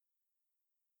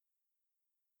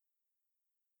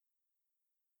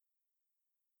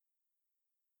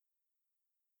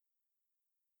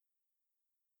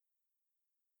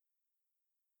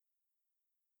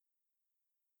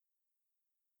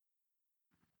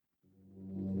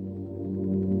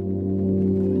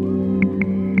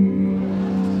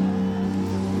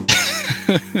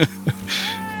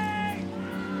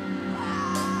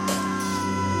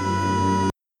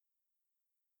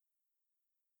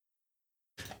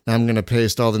 I'm going to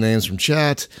paste all the names from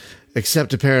chat,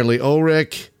 except apparently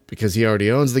Ulrich, because he already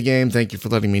owns the game. Thank you for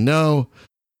letting me know.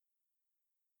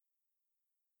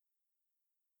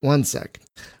 1 sec.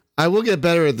 I will get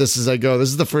better at this as I go. This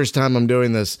is the first time I'm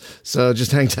doing this, so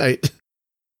just hang tight.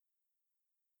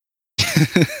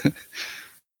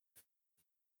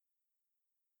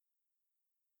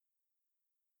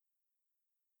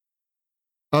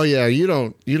 Oh yeah, you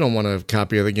don't want a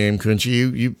copy of the game, couldn't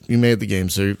you? You made the game,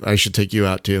 so I should take you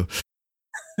out too.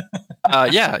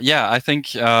 Yeah. I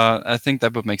think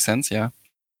that would make sense. Yeah,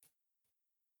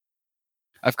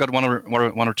 I've got one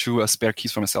or two spare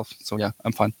keys for myself, so yeah,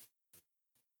 I'm fine.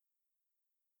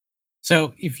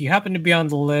 So if you happen to be on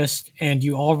the list and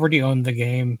you already own the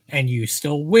game and you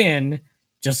still win,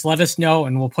 just let us know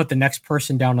and we'll put the next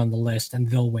person down on the list and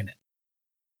they'll win it.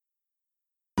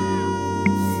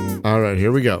 All right,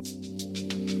 here we go.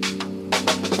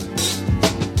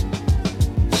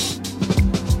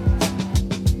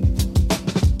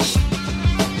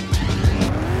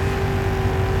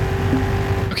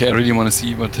 Okay, I really want to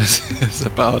see what this is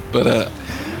about, but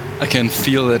I can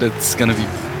feel that it's gonna be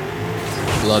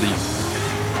bloody.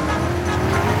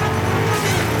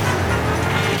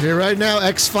 Okay, right now,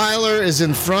 X-Filer is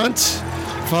in front,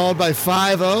 followed by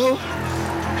 5-0.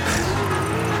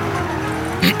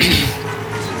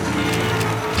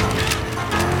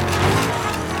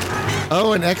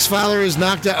 Oh, and X-Filer is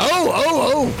knocked out.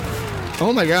 Oh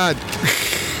my God.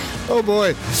 Oh boy.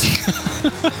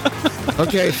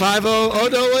 Okay, 5-0. Oh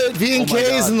no, wait.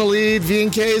 V&K is in the lead.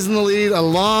 V&K is in the lead. A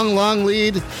long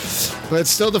lead, but it's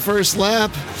still the first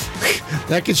lap.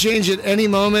 That could change at any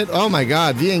moment. Oh my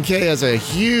God, V&K has a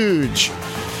huge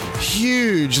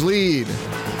lead.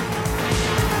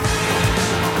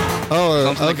 Oh,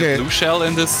 sounds like okay. A blue shell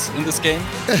in this game.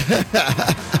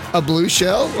 A blue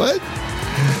shell? What?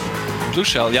 Blue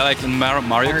shell, yeah, like in Mario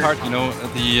Kart, you know,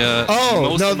 the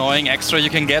most annoying extra you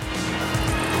can get.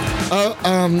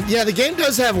 Yeah, the game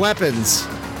does have weapons.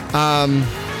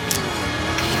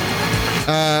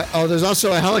 There's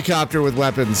also a helicopter with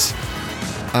weapons.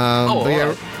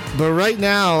 But right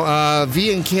now,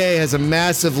 V&K has a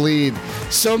massive lead.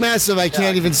 So massive I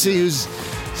can't even see who's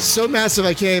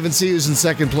in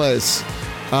second place.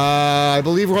 I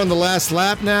believe we're on the last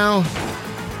lap now.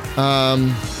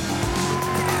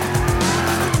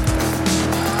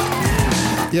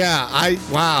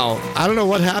 Wow. I don't know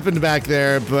what happened back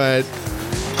there, but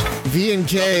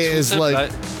V&K is like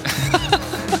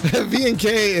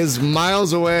V&K is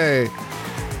miles away.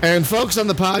 And folks on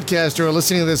the podcast who are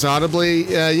listening to this audibly,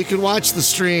 you can watch the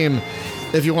stream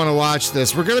if you want to watch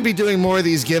this. We're going to be doing more of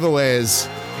these giveaways.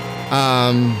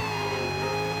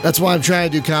 That's why I'm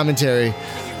trying to do commentary.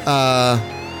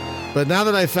 But now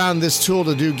that I found this tool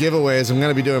to do giveaways, I'm going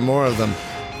to be doing more of them.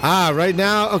 Right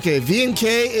now, okay,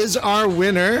 V&K is our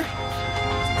winner.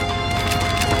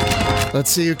 Let's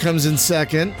see who comes in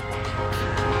second.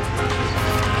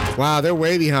 Wow, they're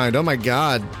way behind. Oh my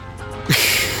God.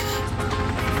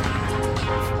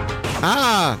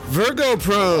 Virgo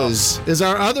Pros is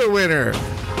our other winner.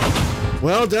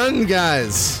 Well done,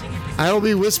 guys. I will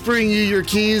be whispering you your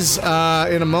keys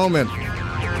in a moment.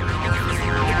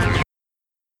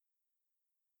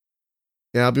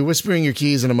 Yeah, I'll be whispering your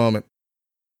keys in a moment.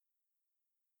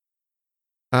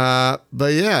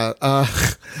 But yeah,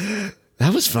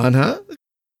 that was fun, huh?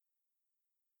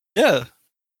 Yeah.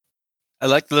 I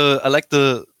like the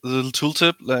little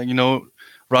tooltip, like, you know,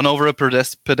 run over a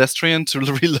pedestrian to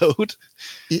reload.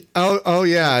 Oh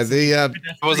yeah, it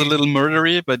was a little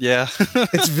murdery, but yeah.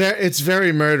 it's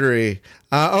very murdery.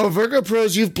 Virgo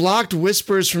Pros, you've blocked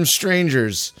whispers from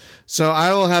strangers, so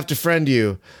I will have to friend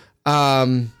you.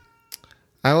 I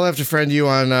will have to friend you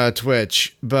on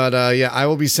Twitch, but yeah,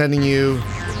 I'll be sending you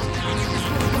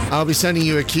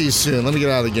a key soon. Let me get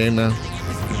out of the game now.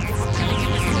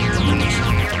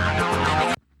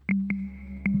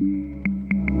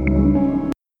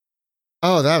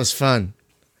 Oh, that was fun.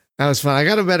 I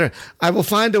will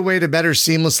find a way to better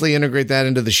seamlessly integrate that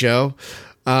into the show.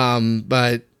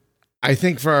 But I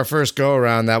think for our first go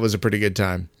around, that was a pretty good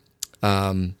time.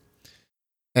 And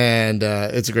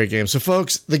it's a great game. So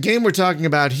folks, the game we're talking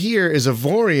about here is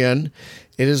Avorion.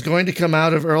 It is going to come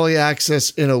out of early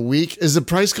access in a week. Is the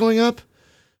price going up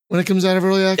when it comes out of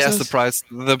early access? Yes,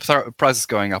 the price is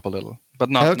going up a little,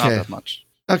 but not that much.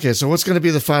 Okay, so what's going to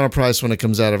be the final price when it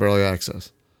comes out of early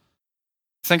access?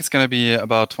 I think it's going to be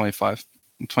about 25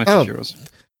 euros.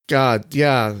 God,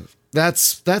 yeah,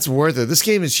 that's worth it. This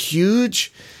game is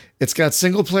huge. It's got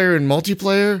single player and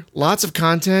multiplayer, lots of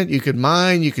content. You could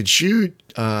mine, you could shoot,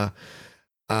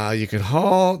 you could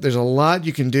haul. There's a lot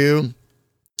you can do.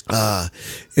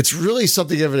 It's really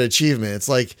something of an achievement. It's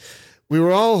like we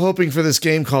were all hoping for this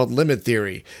game called Limit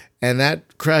Theory, and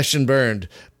that crashed and burned.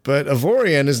 But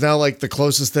Avorion is now like the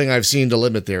closest thing I've seen to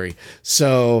Limit Theory.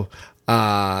 So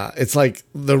it's like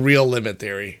the real Limit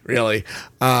Theory, really.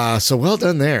 So well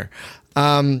done there.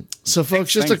 So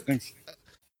folks,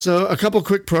 So a couple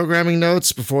quick programming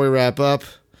notes before we wrap up.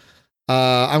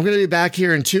 I'm going to be back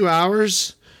here in 2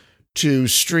 hours to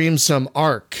stream some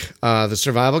Ark, the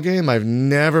survival game. I've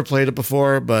never played it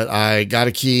before, but I got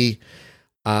a key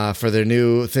for their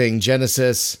new thing,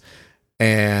 Genesis,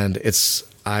 and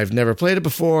I've never played it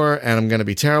before, and I'm going to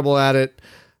be terrible at it.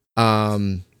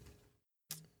 Oh,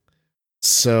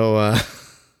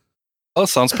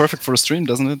 sounds perfect for a stream,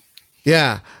 doesn't it?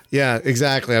 Yeah,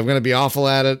 exactly. I'm going to be awful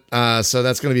at it, so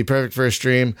that's going to be perfect for a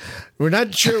stream. We're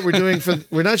not sure what we're doing for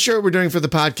the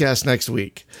podcast next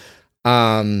week.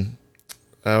 We're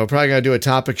probably going to do a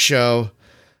topic show,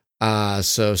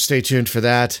 so stay tuned for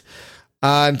that.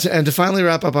 And to finally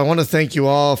wrap up, I want to thank you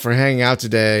all for hanging out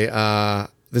today.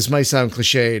 This might sound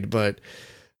cliched, but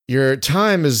your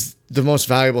time is the most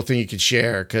valuable thing you could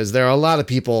share because there are a lot of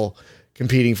people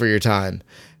competing for your time.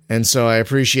 And so I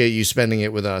appreciate you spending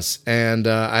it with us. And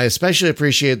I especially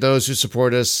appreciate those who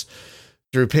support us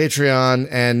through Patreon.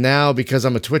 And now, because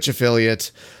I'm a Twitch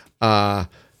affiliate,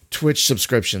 Twitch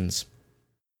subscriptions.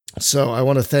 So I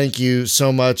want to thank you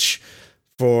so much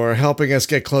for helping us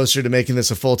get closer to making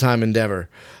this a full-time endeavor.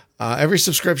 Every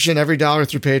subscription, every dollar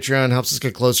through Patreon helps us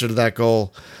get closer to that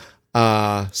goal.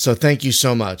 So thank you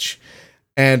so much.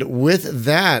 And with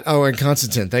that, and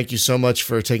Constantine, thank you so much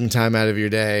for taking time out of your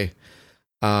day.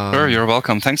 Sure, you're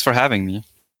welcome. Thanks for having me.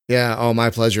 Yeah, my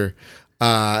pleasure.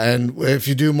 And if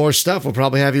you do more stuff, we'll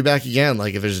probably have you back again,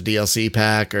 like if there's a DLC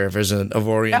pack or if there's an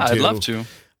Avorion 2. I'd love to.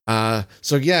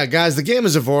 So yeah, guys, the game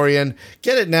is Avorion.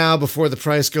 Get it now before the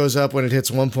price goes up when it hits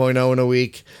 1.0 in a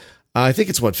week. I think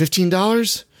it's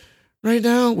 $15 right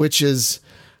now, which is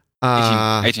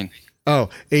 18. Oh,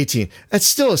 18. That's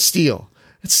still a steal.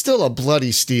 It's still a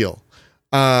bloody steal.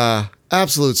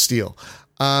 Absolute steal.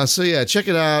 So yeah, check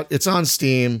it out. It's on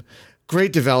Steam.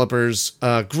 Great developers.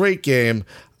 Great game.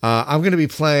 I'm going to be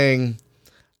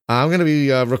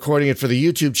recording it for the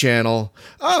YouTube channel.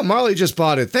 Oh, Marley just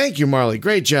bought it. Thank you, Marley.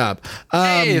 Great job.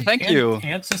 Hey, thank you.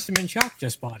 And System in Shock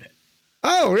just bought it.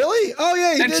 Oh, really? Oh,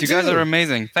 yeah, Thanks, did you guys too. are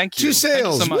amazing. Thank you. 2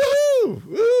 sales. Thank you so much.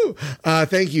 Woo! Woo!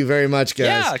 Thank you very much, guys.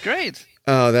 Yeah, great.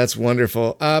 Oh, that's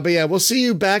wonderful. But yeah, we'll see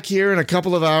you back here in a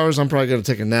couple of hours. I'm probably going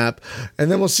to take a nap.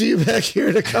 And then we'll see you back here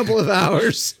in a couple of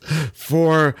hours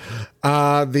for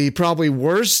the probably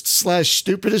worst /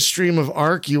 stupidest stream of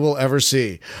Ark you will ever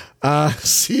see.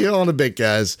 See you all in a bit,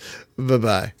 guys.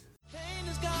 Bye-bye.